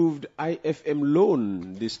approved IFM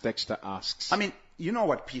loan, this texter asks? You know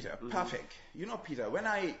what, Peter? Perfect. Peter,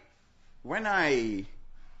 when I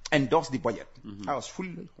endorsed the budget, I was full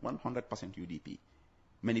 100% UDP.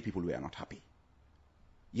 Many people were not happy.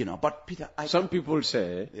 But Peter, some people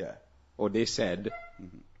say, or they said,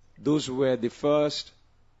 those were the first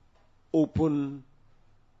open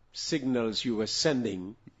signals you were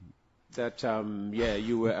sending that,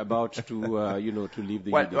 you were about to, to leave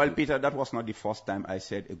the UDP. Well, Peter, that was not the first time I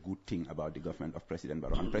said a good thing about the government of President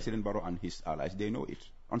Barrow. And President Barrow and his allies, they know it.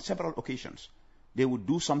 On several occasions, they would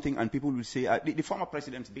do something and people will say, the former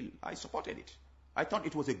president's bill, I supported it. I thought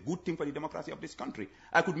it was a good thing for the democracy of this country.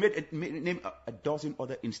 I could name a dozen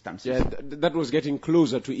other instances. Yeah, that was getting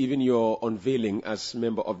closer to even your unveiling as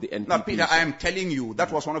member of the NPP. Now, Peter, I am telling you,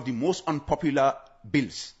 that was one of the most unpopular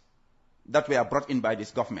bills that were brought in by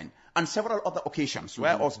this government. And several other occasions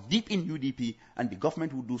where I was deep in UDP and the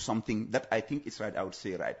government would do something that I think is right, I would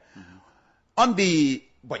say right. On the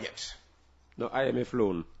budget. No, IMF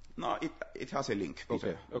loan. No, it has a link,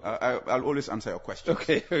 Peter. Okay. I'll always answer your question.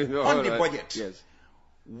 Okay. No, on the budget, yes.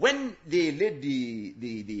 When they laid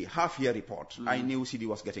the half-year report, I knew CD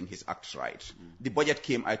was getting his act right. The budget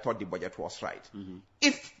came, I thought the budget was right.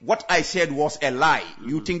 If what I said was a lie,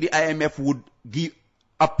 you think the IMF would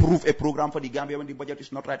approve a program for the Gambia when the budget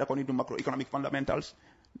is not right according to macroeconomic fundamentals?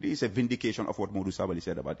 This is a vindication of what Modu Sabally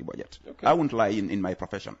said about the budget. Okay. I won't lie in my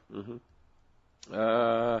profession.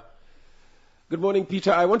 Good morning,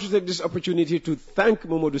 Peter. I want to take this opportunity to thank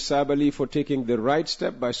Momodu Sabally for taking the right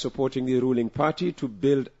step by supporting the ruling party to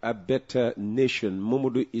build a better nation.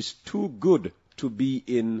 Momodu is too good to be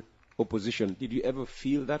in opposition. Did you ever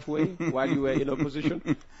feel that way while you were in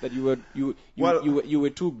opposition? That you were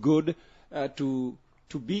too good to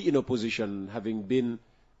be in opposition, having been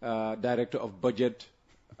director of budget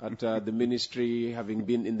at the ministry, having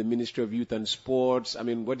been in the Ministry of Youth and Sports.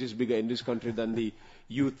 What is bigger in this country than the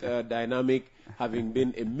youth dynamic, having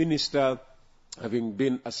been a minister, having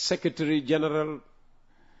been a secretary general?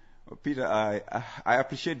 Well, Peter, I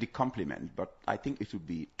appreciate the compliment, but I think it would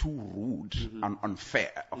be too rude and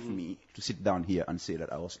unfair of me to sit down here and say that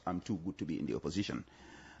I'm too good to be in the opposition.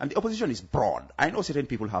 And the opposition is broad. I know certain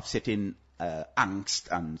people have certain angst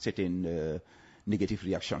and certain negative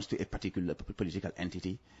reactions to a particular political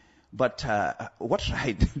entity. But what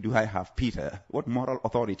right do I have, Peter? What moral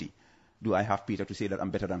authority do I have, Peter, to say that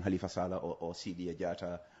I'm better than Halifa Sallah or Sidi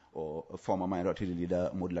Ajata or former minority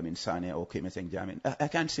leader Maud Lamin Sane or Kemeseng Jamin? I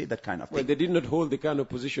can't say that kind of thing. Well, they did not hold the kind of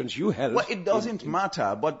positions you held. Well, it doesn't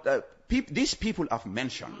matter. But these people I've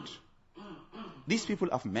mentioned,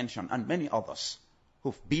 and many others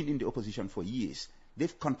who've been in the opposition for years,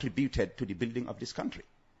 they've contributed to the building of this country.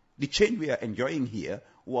 The change we are enjoying here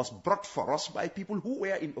was brought for us by people who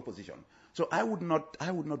were in opposition. So I would not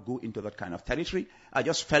go into that kind of territory. I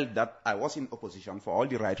just felt that I was in opposition for all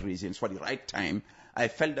the right reasons, for the right time. I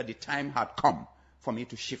felt that the time had come for me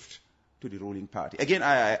to shift to the ruling party. Again,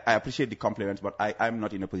 I appreciate the compliments, but I'm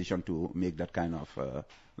not in a position to make that kind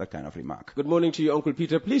of remark. Good morning to you, Uncle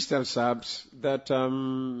Peter. Please tell Sabs that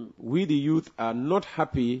we, the youth, are not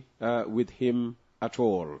happy with him at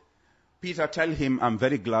all. Peter, tell him I'm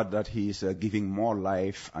very glad that he's giving more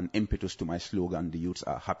life and impetus to my slogan, the youths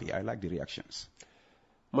are happy. I like the reactions.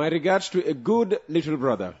 My regards to a good little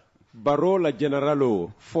brother, Barola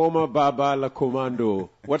Generalo, former Baba La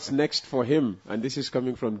Commando. What's next for him? And this is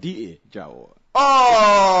coming from D.A. Jao.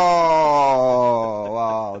 Oh,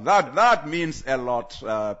 wow. That means a lot,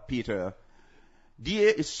 Peter.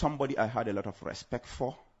 D.A. is somebody I had a lot of respect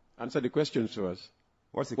for. Answer the question to us.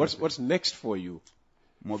 What's the question? What's next for you?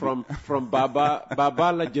 From Baba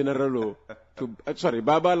La Generalo to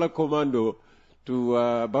Baba La Commando to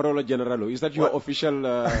Barola Generalo. Is that your official?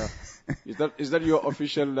 Is that your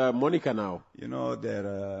official moniker now? You know, there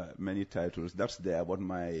are many titles. That's there, but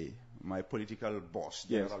my political boss,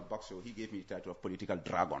 General Bakso, he gave me the title of political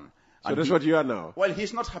dragon. So that's what you are now? Well,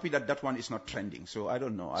 he's not happy that one is not trending, so I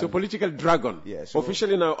don't know. So political dragon. Yes. So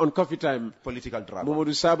officially now on Coffee Time, political dragon.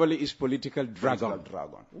 Momodu Sabally is political dragon. Political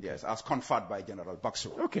dragon, okay. Yes, as conferred by General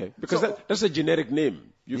Bakso. Okay, because that's a generic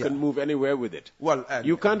name. You can move anywhere with it. Well,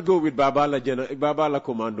 you can't go with Baba La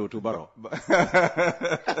Commando to Baro.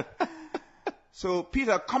 So,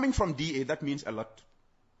 Peter, coming from DA, that means a lot.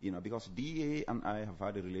 You know, because DA and I have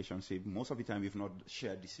had a relationship. Most of the time, we've not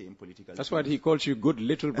shared the same political. That's why he calls you good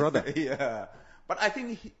little brother. Yeah. But I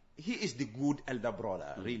think he is the good elder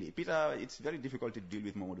brother, really. Peter, it's very difficult to deal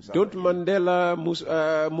with Momodu Sabally. Don't Mandela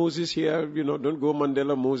Moses here, don't go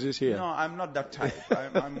Mandela Moses here. No, I'm not that type.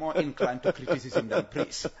 I'm more inclined to criticism than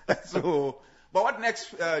praise. But what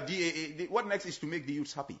next, what next is to make the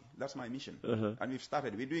youths happy. That's my mission. And we've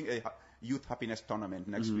started. We're doing a youth happiness tournament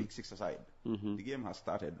next week, 6-a-side. The game has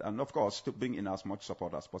started. And of course, to bring in as much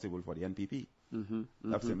support as possible for the NPP.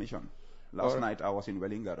 That's the mission. Last night I was in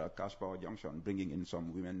Wellingar, Cash Power Junction, bringing in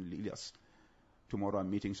some women leaders. Tomorrow I'm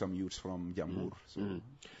meeting some youths from Jamhur.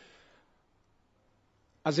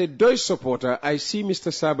 As a Deutsch supporter, I see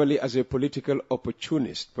Mr. Sabally as a political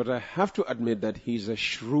opportunist, but I have to admit that he's a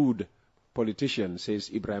shrewd politician, says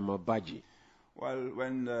Ibrahim Abaji. Well,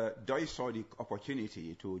 when Deutsch saw the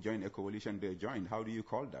opportunity to join a coalition they joined, how do you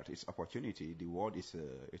call that? It's opportunity. The word is,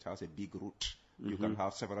 it has a big root. You can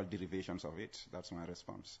have several derivations of it. That's my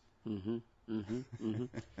response.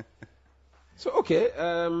 So, okay,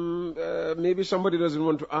 maybe somebody doesn't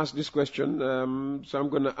want to ask this question, so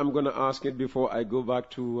I'm gonna ask it before I go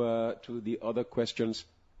back to the other questions.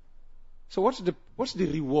 So, what's the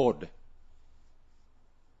reward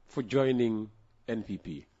for joining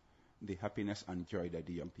NPP? The happiness and joy that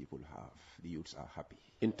the young people have. The youths are happy.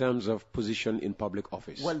 In terms of position in public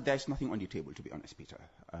office? Well, there's nothing on the table, to be honest, Peter.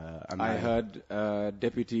 I heard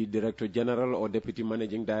Deputy Director General or Deputy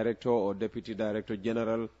Managing Director or Deputy Director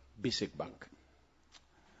General, Basic Bank.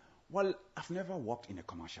 Well, I've never worked in a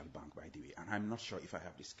commercial bank, by the way, and I'm not sure if I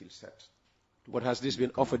have the skill set. But has this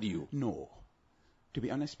been offered you? No. To be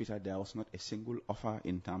honest, Peter, there was not a single offer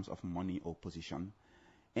in terms of money or position.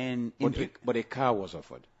 But a car was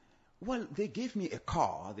offered. Well, they gave me a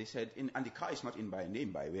car. They said, and the car is not in by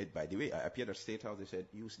name, by the way. I appeared at State House. They said,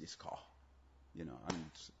 use this car, and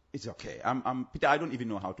it's okay. Peter, I don't even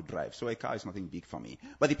know how to drive, so a car is nothing big for me.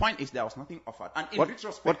 But the point is, there was nothing offered. And in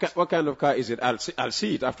retrospect, what kind of car is it? I'll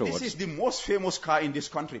see it afterwards. This is the most famous car in this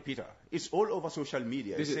country, Peter. It's all over social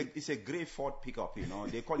media. It's a grey Ford pickup.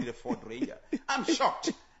 They call it a Ford Ranger. I'm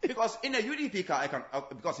shocked. Because in a UDP car, I can,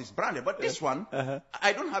 because it's branded. But this one,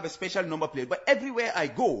 I don't have a special number plate. But everywhere I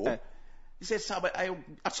go, he said, sir, but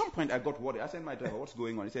at some point I got worried. I said, my driver, what's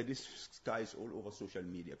going on? He said, this guy is all over social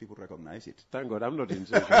media. People recognize it. Thank God, I'm not in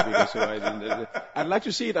social media, so I'd like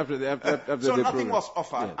to see it after the So the nothing program. was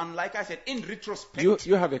offered. Yeah. And like I said, in retrospect...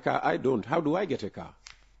 You have a car, I don't. How do I get a car?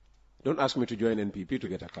 Don't ask me to join NPP to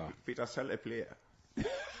get a car. Peter, sell a player.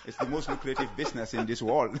 It's the most lucrative business in this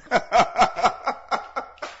world.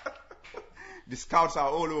 The scouts are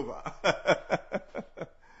all over.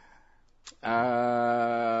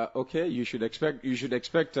 Okay, you should expect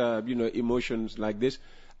emotions like this.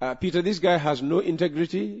 Peter, this guy has no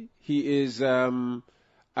integrity. He is either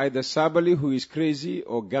Sabally, who is crazy,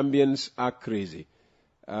 or Gambians are crazy.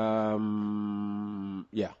 Yeah,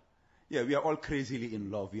 we are all crazily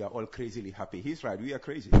in love. We are all crazily happy. He's right. We are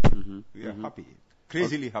crazy. We are happy.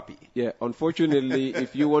 Crazily happy. Yeah, unfortunately,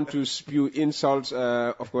 if you want to spew insults,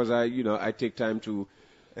 of course, I take time to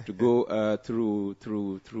to go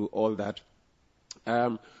through all that.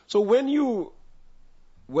 So when you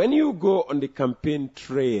go on the campaign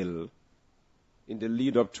trail in the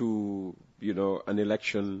lead up to an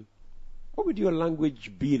election, what would your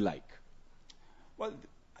language be like? Well,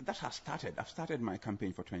 that has started. I've started my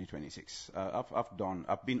campaign for 2026.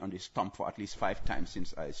 I've been on the stump for at least 5 times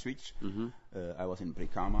since I switched. Mm-hmm. I was in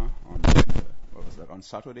Brikama on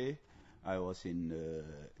Saturday. I was in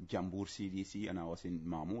Jambur CDC, and I was in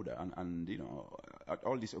Mahmuda, and at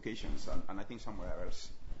all these occasions, and I think somewhere else.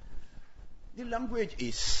 The language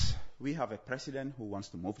is, we have a president who wants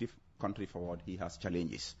to move the country forward. He has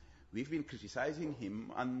challenges. We've been criticizing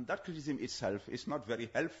him, and that criticism itself is not very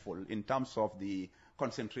helpful in terms of the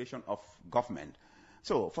concentration of government.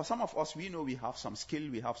 So for some of us, we know we have some skill,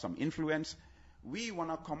 we have some influence. We want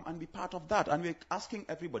to come and be part of that, and we're asking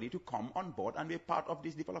everybody to come on board and be part of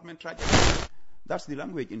this development trajectory. That's the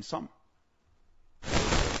language in sum.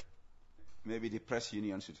 Maybe the press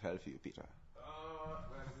union should help you, Peter.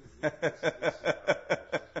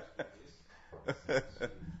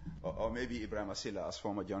 Or maybe Ibrahim Asila as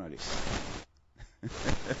former journalist.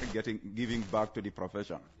 Giving back to the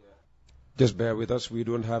profession. Just bear with us. We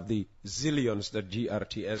don't have the zillions that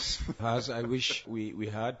GRTS has. I wish we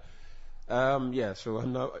had. So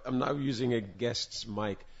I'm now using a guest's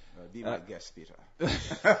mic. Be my guest, Peter.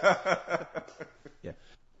 Yeah.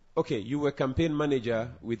 Okay, you were campaign manager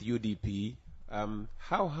with UDP.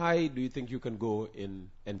 How high do you think you can go in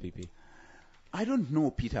NPP? I don't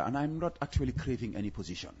know, Peter, and I'm not actually craving any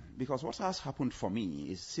position. Because what has happened for me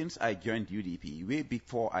is since I joined UDP, way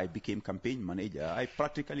before I became campaign manager, I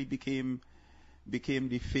practically became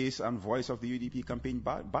the face and voice of the UDP campaign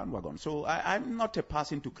bandwagon. So I'm not a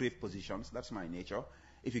person to crave positions. That's my nature.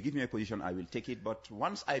 If you give me a position, I will take it. But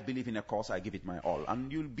once I believe in a cause, I give it my all.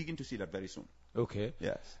 And you'll begin to see that very soon. Okay.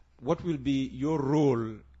 Yes. What will be your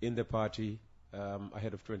role in the party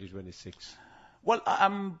ahead of 2026? Well,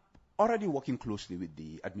 I'm already working closely with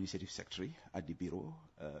the administrative secretary at the bureau.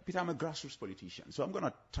 Peter, I'm a grassroots politician. So I'm going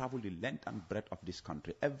to travel the length and breadth of this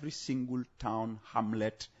country. Every single town,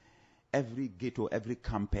 hamlet, every ghetto, every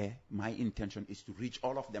camper, my intention is to reach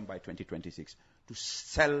all of them by 2026 to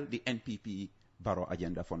sell the NPP Barrow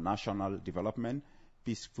agenda for national development,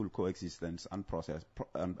 peaceful coexistence and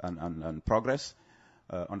progress,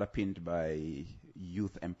 underpinned by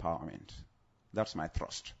youth empowerment. That's my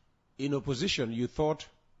thrust. In opposition, you thought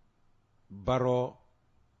Barrow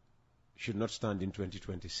should not stand in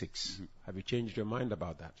 2026. Mm-hmm. Have you changed your mind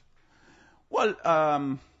about that? Well,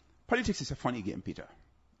 politics is a funny game, Peter.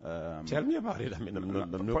 Tell me about it. I mean,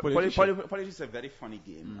 I'm no politician. Politics is a very funny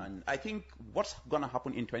game. And I think what's going to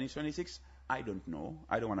happen in 2026, I don't know.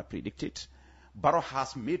 I don't want to predict it. Barrow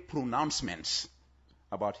has made pronouncements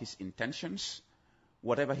about his intentions.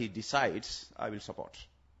 Whatever he decides, I will support.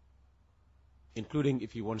 Including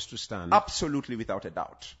if he wants to stand? Absolutely, without a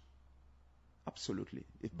doubt. Absolutely.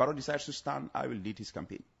 If Barrow decides to stand, I will lead his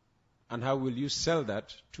campaign. And how will you sell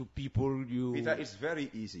that to people you... Peter, it's very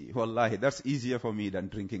easy. Wallahi, that's easier for me than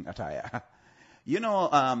drinking attire.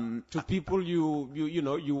 To people you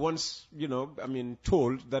once,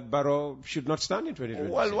 told that Barrow should not stand in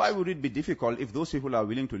 2026. Well, why would it be difficult if those people are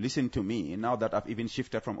willing to listen to me now that I've even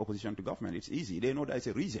shifted from opposition to government? It's easy. They know there's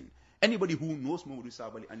a reason. Anybody who knows Mamadou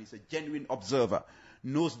Sabally and is a genuine observer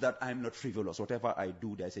knows that I'm not frivolous. Whatever I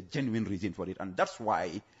do, there's a genuine reason for it. And that's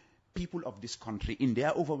why people of this country, in their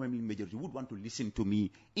overwhelming majority, would want to listen to me,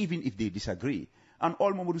 even if they disagree. And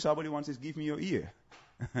all Mamadou Sabally wants is give me your ear.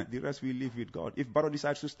 The rest we live with God. If Barrow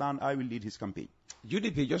decides to stand, I will lead his campaign.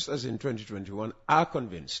 UDP, just as in 2021, are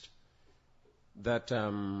convinced that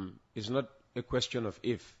it's not a question of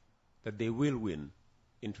if, that they will win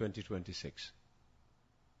in 2026.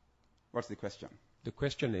 What's the question? The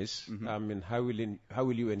question is, how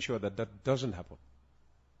will you ensure that that doesn't happen?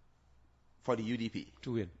 For the UDP?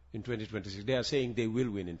 To win in 2026. They are saying they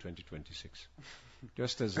will win in 2026.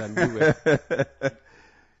 Just as you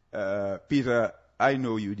were. Peter, I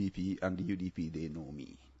know UDP, and the UDP, they know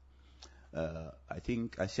me. I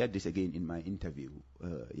think I said this again in my interview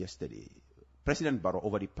yesterday. President Barrow,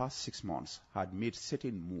 over the past 6 months, had made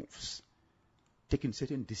certain moves, taken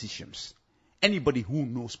certain decisions. Anybody who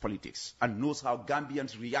knows politics and knows how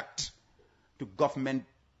Gambians react to government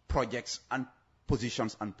projects and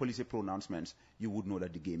positions and policy pronouncements, you would know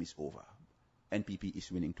that the game is over. NPP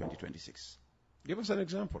is winning 2026. Give us an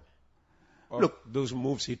example. Look, those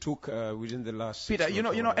moves he took within the last 6 Peter,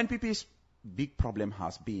 months. NPP's big problem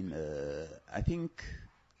has been, I think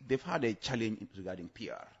they've had a challenge regarding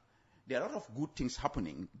PR. There are a lot of good things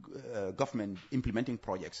happening, government implementing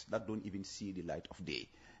projects that don't even see the light of day,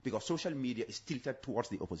 because social media is tilted towards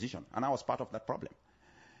the opposition, and I was part of that problem.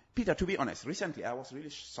 Peter, to be honest, recently I was really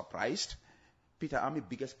surprised. Peter, I'm the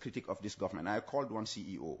biggest critic of this government. I called one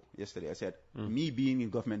CEO yesterday. I said, me being in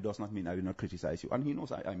government does not mean I will not criticize you. And he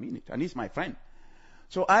knows I mean it. And he's my friend.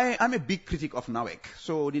 So I'm a big critic of NAWEC.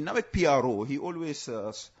 So the NAWEC PRO, he always,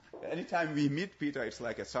 anytime we meet Peter, it's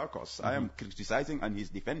like a circus. I am criticizing and he's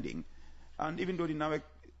defending. And even though the NAWEC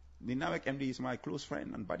MD is my close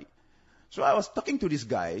friend and buddy. So I was talking to this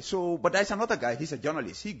guy. But there's another guy, he's a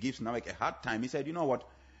journalist. He gives NAWEC a hard time. He said, you know what,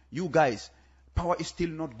 you guys, power is still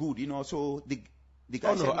not good, so the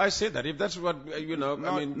guy said, I say that. If that's what, listen.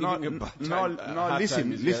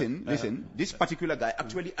 This particular guy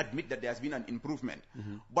actually admit that there has been an improvement.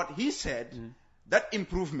 But he said that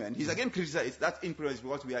improvement, he's again criticized, that improvement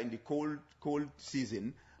because we are in the cold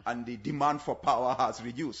season and the demand for power has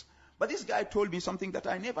reduced. But this guy told me something that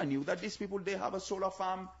I never knew, that these people, they have a solar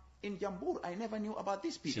farm in Jambur. I never knew about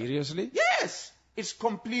this, Peter. Seriously? Yes! It's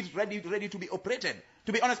complete, ready to be operated.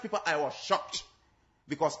 To be honest, people, I was shocked.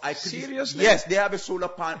 Because Seriously? Yes, they have a solar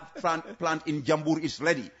plant in Jambur, it's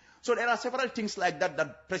ready. So there are several things like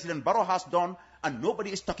that President Barrow has done, and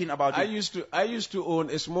nobody is talking about it. I used to own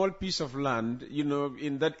a small piece of land,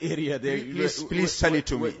 in that area there. Please sell it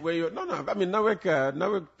to me.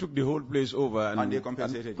 NAWEC took the whole place over and they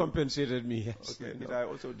compensated me. Yes. Okay, I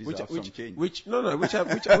also deserve some change. Which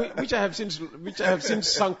I have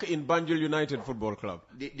since sunk in Banjul United Football Club.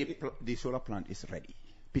 The solar plant is ready.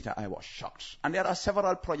 Peter, I was shocked. And there are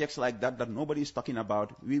several projects like that nobody is talking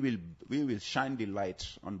about. We will shine the light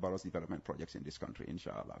on Barrow's development projects in this country,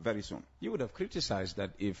 inshallah, very soon. You would have criticized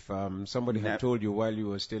that if somebody had told you while you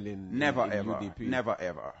were still in UDP. Never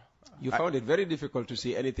ever. You found it very difficult to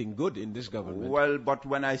see anything good in this government. Well, but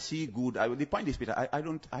when I see good, the point is, Peter, I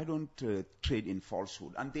don't trade in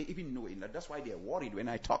falsehood, and they even know it. That's why they are worried when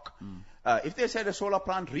I talk. If they said a solar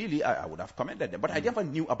plant, really, I would have commended them, but I never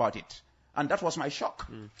knew about it. And that was my shock.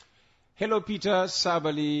 Hello, Peter,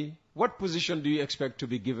 Sabally. What position do you expect to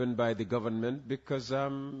be given by the government? Because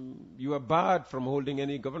you are barred from holding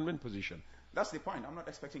any government position. That's the point. I'm not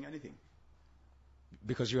expecting anything.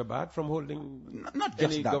 Because you are barred from holding not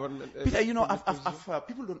just any that. Government Peter,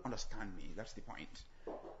 people don't understand me. That's the point.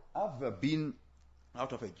 I've been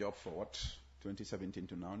out of a job for 2017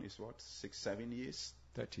 to now is 6-7 years?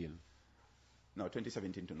 13. No,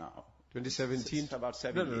 2017 to now. 2017? About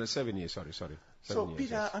 7 years. No, 7 years, sorry. So,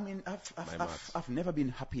 Peter, yes. I've never been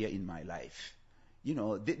happier in my life.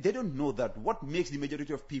 They don't know that what makes the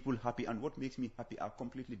majority of people happy and what makes me happy are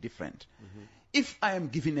completely different. If I am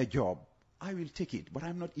given a job, I will take it, but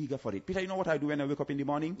I'm not eager for it. Peter, you know what I do when I wake up in the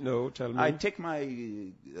morning? No, tell me. I take my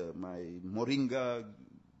moringa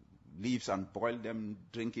leaves and boil them,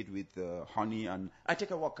 drink it with honey, and I take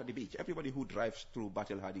a walk at the beach. Everybody who drives through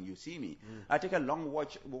Battle Harding, you see me. I take a long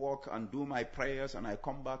walk and do my prayers, and I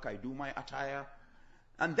come back, I do my attire,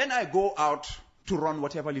 and then I go out to run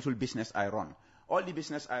whatever little business I run. All the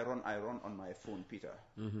business I run on my phone, Peter.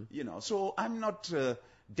 So I'm not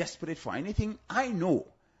desperate for anything. I know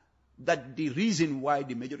that the reason why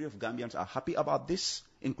the majority of Gambians are happy about this,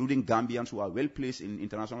 including Gambians who are well placed in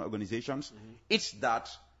international organizations, it's that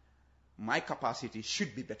my capacity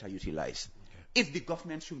should be better utilized. Okay. If the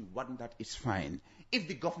government should want that, it's fine. If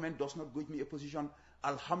the government does not give me a position,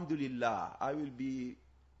 alhamdulillah, I will be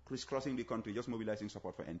crisscrossing the country, just mobilizing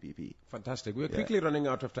support for NPP. Fantastic. We're quickly running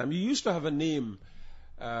out of time. You used to have a name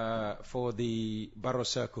for the Barrow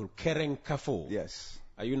Circle, Kereng Kafo. Yes.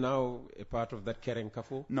 Are you now a part of that Kereng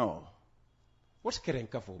Kafo? No. What's Kereng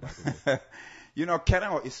Kafo, by the way?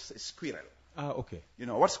 Kereng is squirrel. Ah, okay.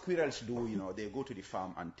 What squirrels do, they go to the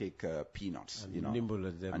farm and take peanuts. And nibble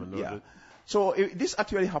at them. Yeah. So this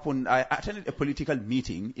actually happened. I attended a political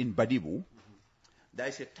meeting in Badibu. There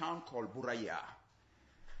is a town called Buraya.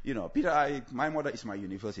 Peter, my mother is my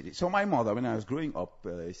university. So my mother, when I was growing up,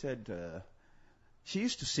 said she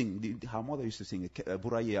used to sing. Her mother used to sing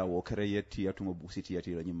Buraya wo Kereyetia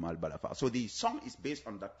Tumobusitiati Mal Balafa. So the song is based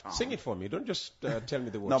on that town. Sing it for me. Don't just tell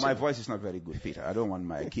me the words. No, my voice is not very good, Peter. I don't want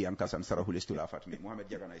my Kiankas and Sarahulis to laugh at me. Mohammed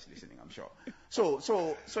Jagana is listening, I'm sure.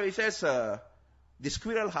 So it says the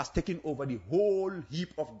squirrel has taken over the whole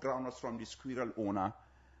heap of groundnuts from the squirrel owner.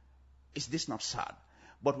 Is this not sad?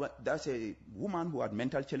 But there's a woman who had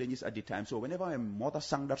mental challenges at the time. So whenever my mother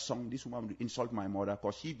sang that song, this woman would insult my mother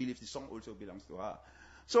because she believes the song also belongs to her.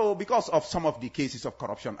 So because of some of the cases of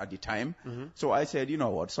corruption at the time, so I said, you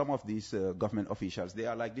know what, some of these government officials, they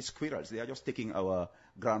are like these squirrels. They are just taking our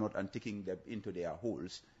groundnut and taking them into their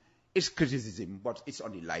holes. It's criticism, but it's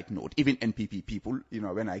on the light note. Even NPP people,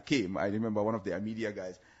 when I came, I remember one of their media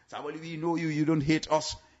guys, Sabally, we know you don't hate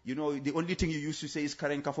us. The only thing you used to say is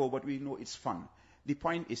Karen Kafo, but we know it's fun. The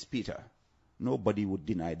point is, Peter, nobody would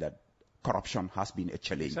deny that corruption has been a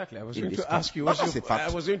challenge. Exactly. I was in going this to ask you.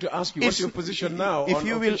 What's your position now? If on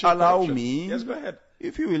you will official allow corruption? me, Yes, go ahead.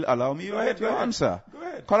 If you will allow me, Go ahead, your answer. Go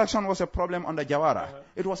ahead. Corruption was a problem under Jawara.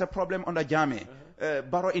 It was a problem under Jame.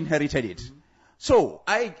 Barrow inherited it. So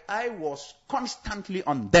I was constantly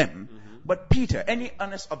on them. But Peter, any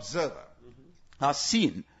honest observer has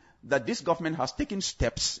seen that this government has taken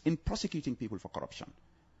steps in prosecuting people for corruption.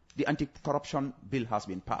 The anti-corruption bill has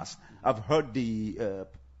been passed. I've heard the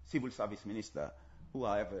civil service minister, who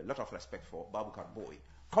I have a lot of respect for, Babukar Boy,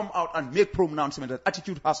 come out and make pronouncement that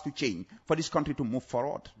attitude has to change for this country to move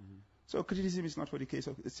forward. So criticism is not for the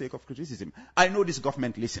sake of criticism. I know this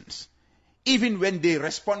government listens. Even when they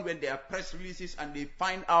respond, when there are press releases and they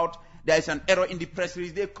find out there is an error in the press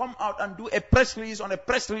release, they come out and do a press release on a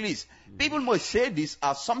press release. People might say this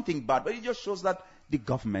as something bad, but it just shows that the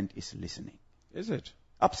government is listening. Is it?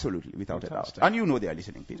 Absolutely, without a doubt. And you know they are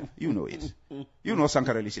listening, Peter. You know it. You know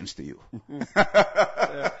Sankara listens to you.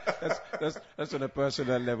 That's on a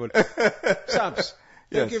personal level. Sams,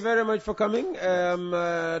 thank you very much for coming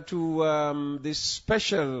to this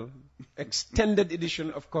special extended edition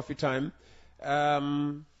of Coffee Time.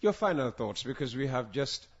 Your final thoughts, because we have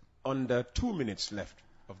just under 2 minutes left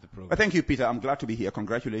of the program. Thank you, Peter. I'm glad to be here.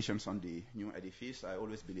 Congratulations on the new edifice. I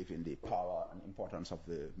always believe in the power and importance of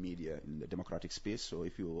the media in the democratic space. So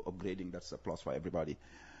if you're upgrading, that's a plus for everybody.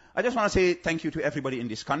 I just want to say thank you to everybody in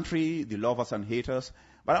this country, the lovers and haters.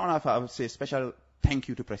 But I want to say special thank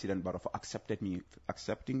you to President Barrow for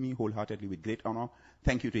accepting me wholeheartedly with great honor.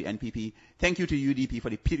 Thank you to NPP. Thank you to UDP for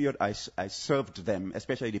the period I served them,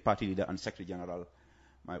 especially the party leader and Secretary General,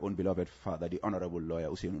 my own beloved father, the Honorable Lawyer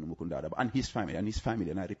Usainu Mukundadab, and his family,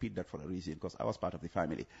 and I repeat that for a reason, because I was part of the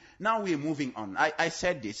family. Now we are moving on. I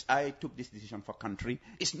said this, I took this decision for country.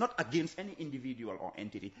 It's not against any individual or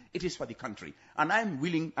entity. It is for the country. And I'm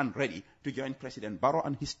willing and ready to join President Barrow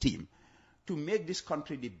and his team to make this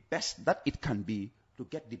country the best that it can be, to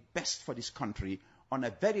get the best for this country on a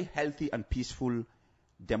very healthy and peaceful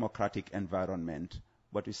democratic environment,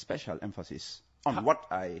 but with special emphasis on what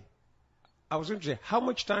I was going to say, how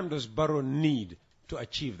much time does Barrow need to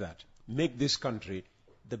achieve that? Make this country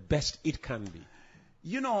the best it can be?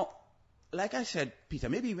 You know, like I said, Peter,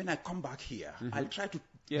 maybe when I come back here, I'll try to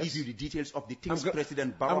give you the details of the things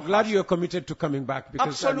President Barrow I'm glad you're committed to coming back.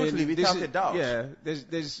 Because, absolutely, without a doubt. Yeah,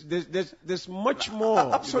 there's much more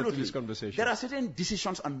absolutely. To this conversation. There are certain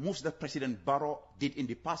decisions and moves that President Barrow did in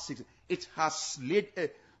the past 6 years. It has laid a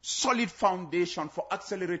solid foundation for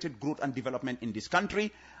accelerated growth and development in this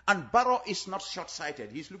country. And Barrow is not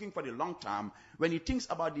short-sighted. He's looking for the long term. When he thinks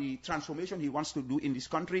about the transformation he wants to do in this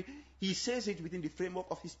country, he says it within the framework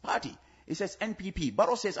of his party. He says NPP.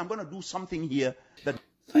 Barrow says, I'm going to do something here that...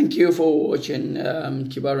 Thank you for watching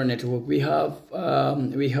Kibaro Network. We heard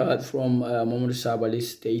from Mamadou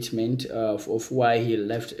Sabali's statement of why he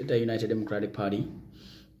left the United Democratic Party,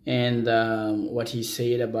 and what he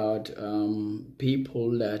said about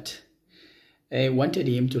people that wanted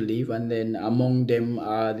him to leave, and then among them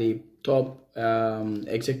are the top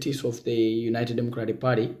executives of the United Democratic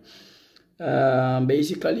Party.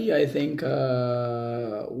 Basically, I think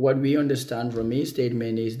what we understand from his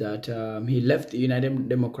statement is that he left the United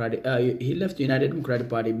Democratic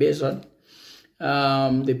Party based on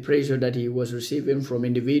the pressure that he was receiving from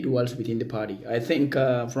individuals within the party. I think,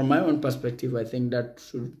 from my own perspective, I think that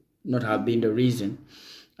should not have been the reason,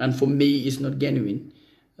 and for me, it's not genuine.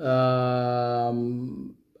 Out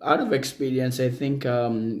of experience, I think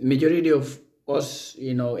majority of us,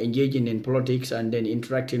 engaging in politics and then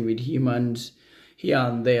interacting with humans here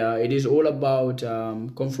and there, it is all about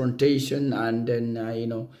confrontation and then,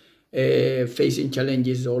 facing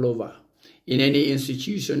challenges all over. In any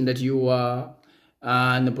institution that you are,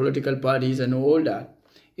 and the political parties and all that,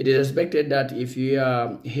 it is expected that if you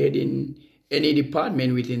are heading any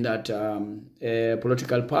department within that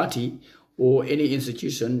political party or any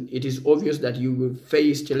institution, it is obvious that you will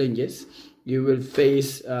face challenges. You will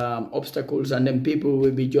face obstacles, and then people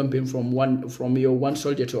will be jumping from one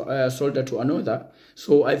soldier to another.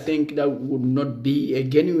 So I think that would not be a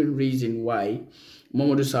genuine reason why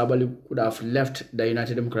Mamadou Sabally could have left the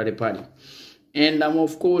United Democratic Party. And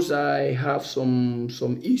of course, I have some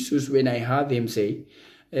issues when I heard him say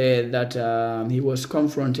that he was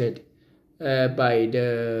confronted by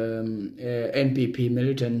the NPP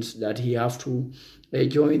militants, that he have to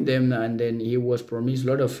join them, and then he was promised a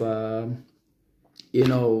lot of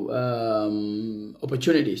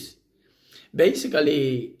opportunities.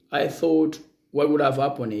 Basically, I thought what would have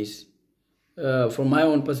happened is, from my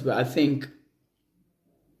own perspective, I think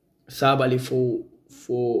Sabally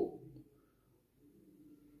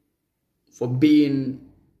for being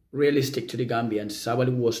realistic to the Gambians,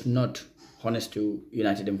 Sabally was not honest to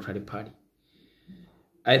United Democratic Party.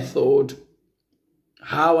 I thought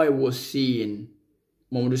how I was seeing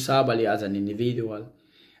Mamadou Sabally as an individual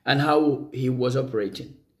and how he was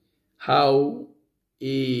operating, how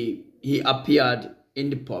he appeared in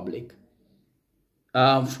the public,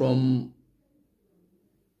 from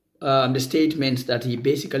the statements that he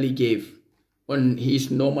basically gave on his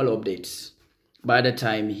normal updates. By the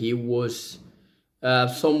time he was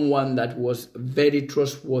someone that was very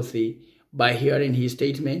trustworthy by hearing his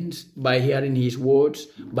statements, by hearing his words,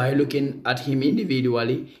 by looking at him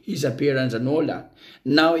individually, his appearance and all that.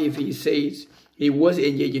 Now if he says he was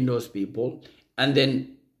engaging those people, and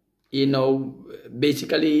then,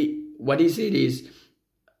 basically what he said is,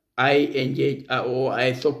 I engage or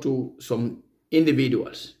I talked to some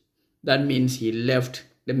individuals. That means he left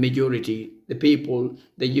the majority, the people,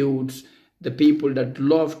 the youths, the people that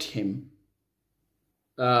loved him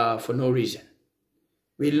for no reason.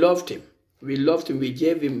 We loved him. We loved him. We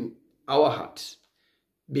gave him our hearts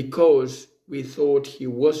because we thought he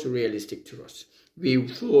was realistic to us. We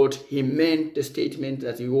thought he meant the statement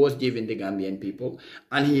that he was giving the Gambian people,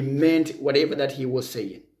 and he meant whatever that he was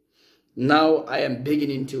saying. Now I am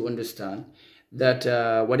beginning to understand that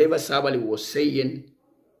whatever Sabally was saying,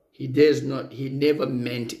 he never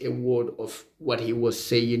meant a word of what he was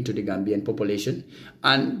saying to the Gambian population,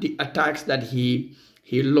 and the attacks that he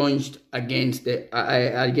launched against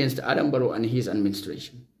Adam Barrow and his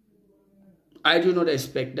administration. I do not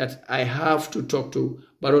expect that I have to talk to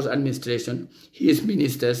Barrow's administration, his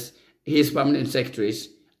ministers, his permanent secretaries,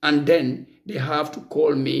 and then they have to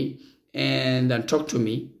call me and talk to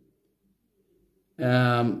me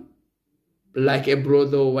like a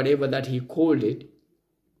brother or whatever that he called it.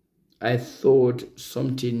 I thought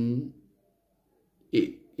something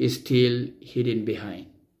is still hidden behind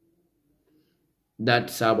that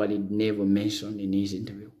Sabally never mentioned in his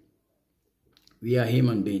interview. We are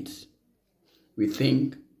human beings. We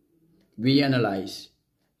think, we analyze,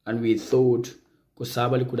 and we thought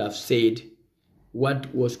Sabally could have said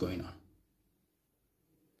what was going on.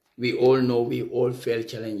 We all know, we all felt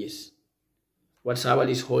challenges. What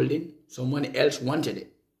Sabally is holding, someone else wanted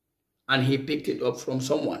it, and he picked it up from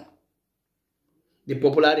someone. The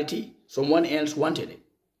popularity, someone else wanted it.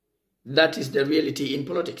 That is the reality in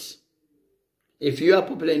politics. If you are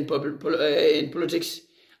popular in politics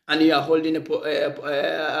and you are holding a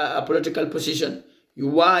political position,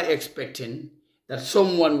 you are expecting that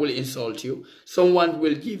someone will insult you, someone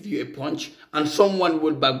will give you a punch, and someone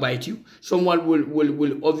will backbite you. Someone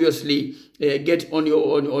will obviously get on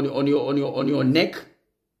your neck.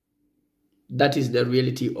 That is the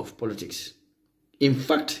reality of politics. In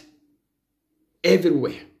fact,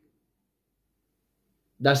 everywhere.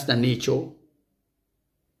 That's the nature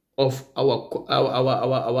of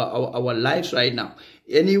our lives right now.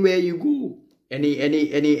 Anywhere you go, any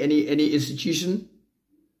institution,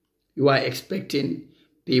 you are expecting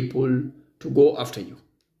people to go after you.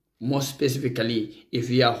 More specifically, if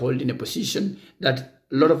you are holding a position that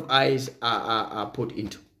a lot of eyes are put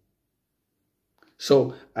into.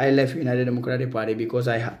 So I left United Democratic Party because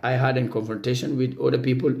I had a confrontation with other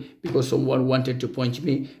people, because someone wanted to punch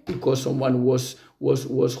me, because someone was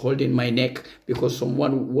holding my neck, because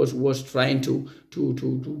someone was trying to do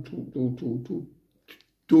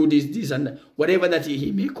this and whatever that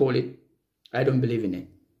he may call it. I don't believe in it.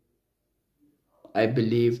 I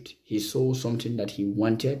believed he saw something that he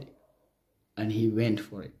wanted and he went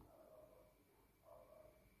for it.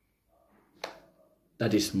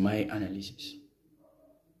 That is my analysis.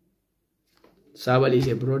 Sabally is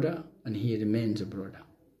a brother and he remains a brother.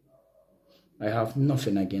 I have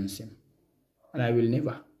nothing against him, and I will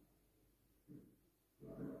never.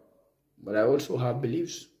 But I also have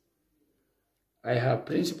beliefs. I have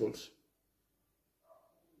principles,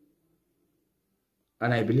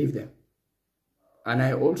 and I believe them. And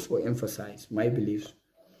I also emphasize my beliefs,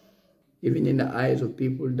 even in the eyes of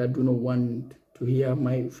people that do not want to hear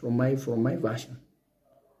from my version.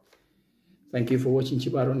 Thank you for watching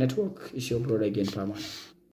Chibaro Network. It's your brother again, Parman.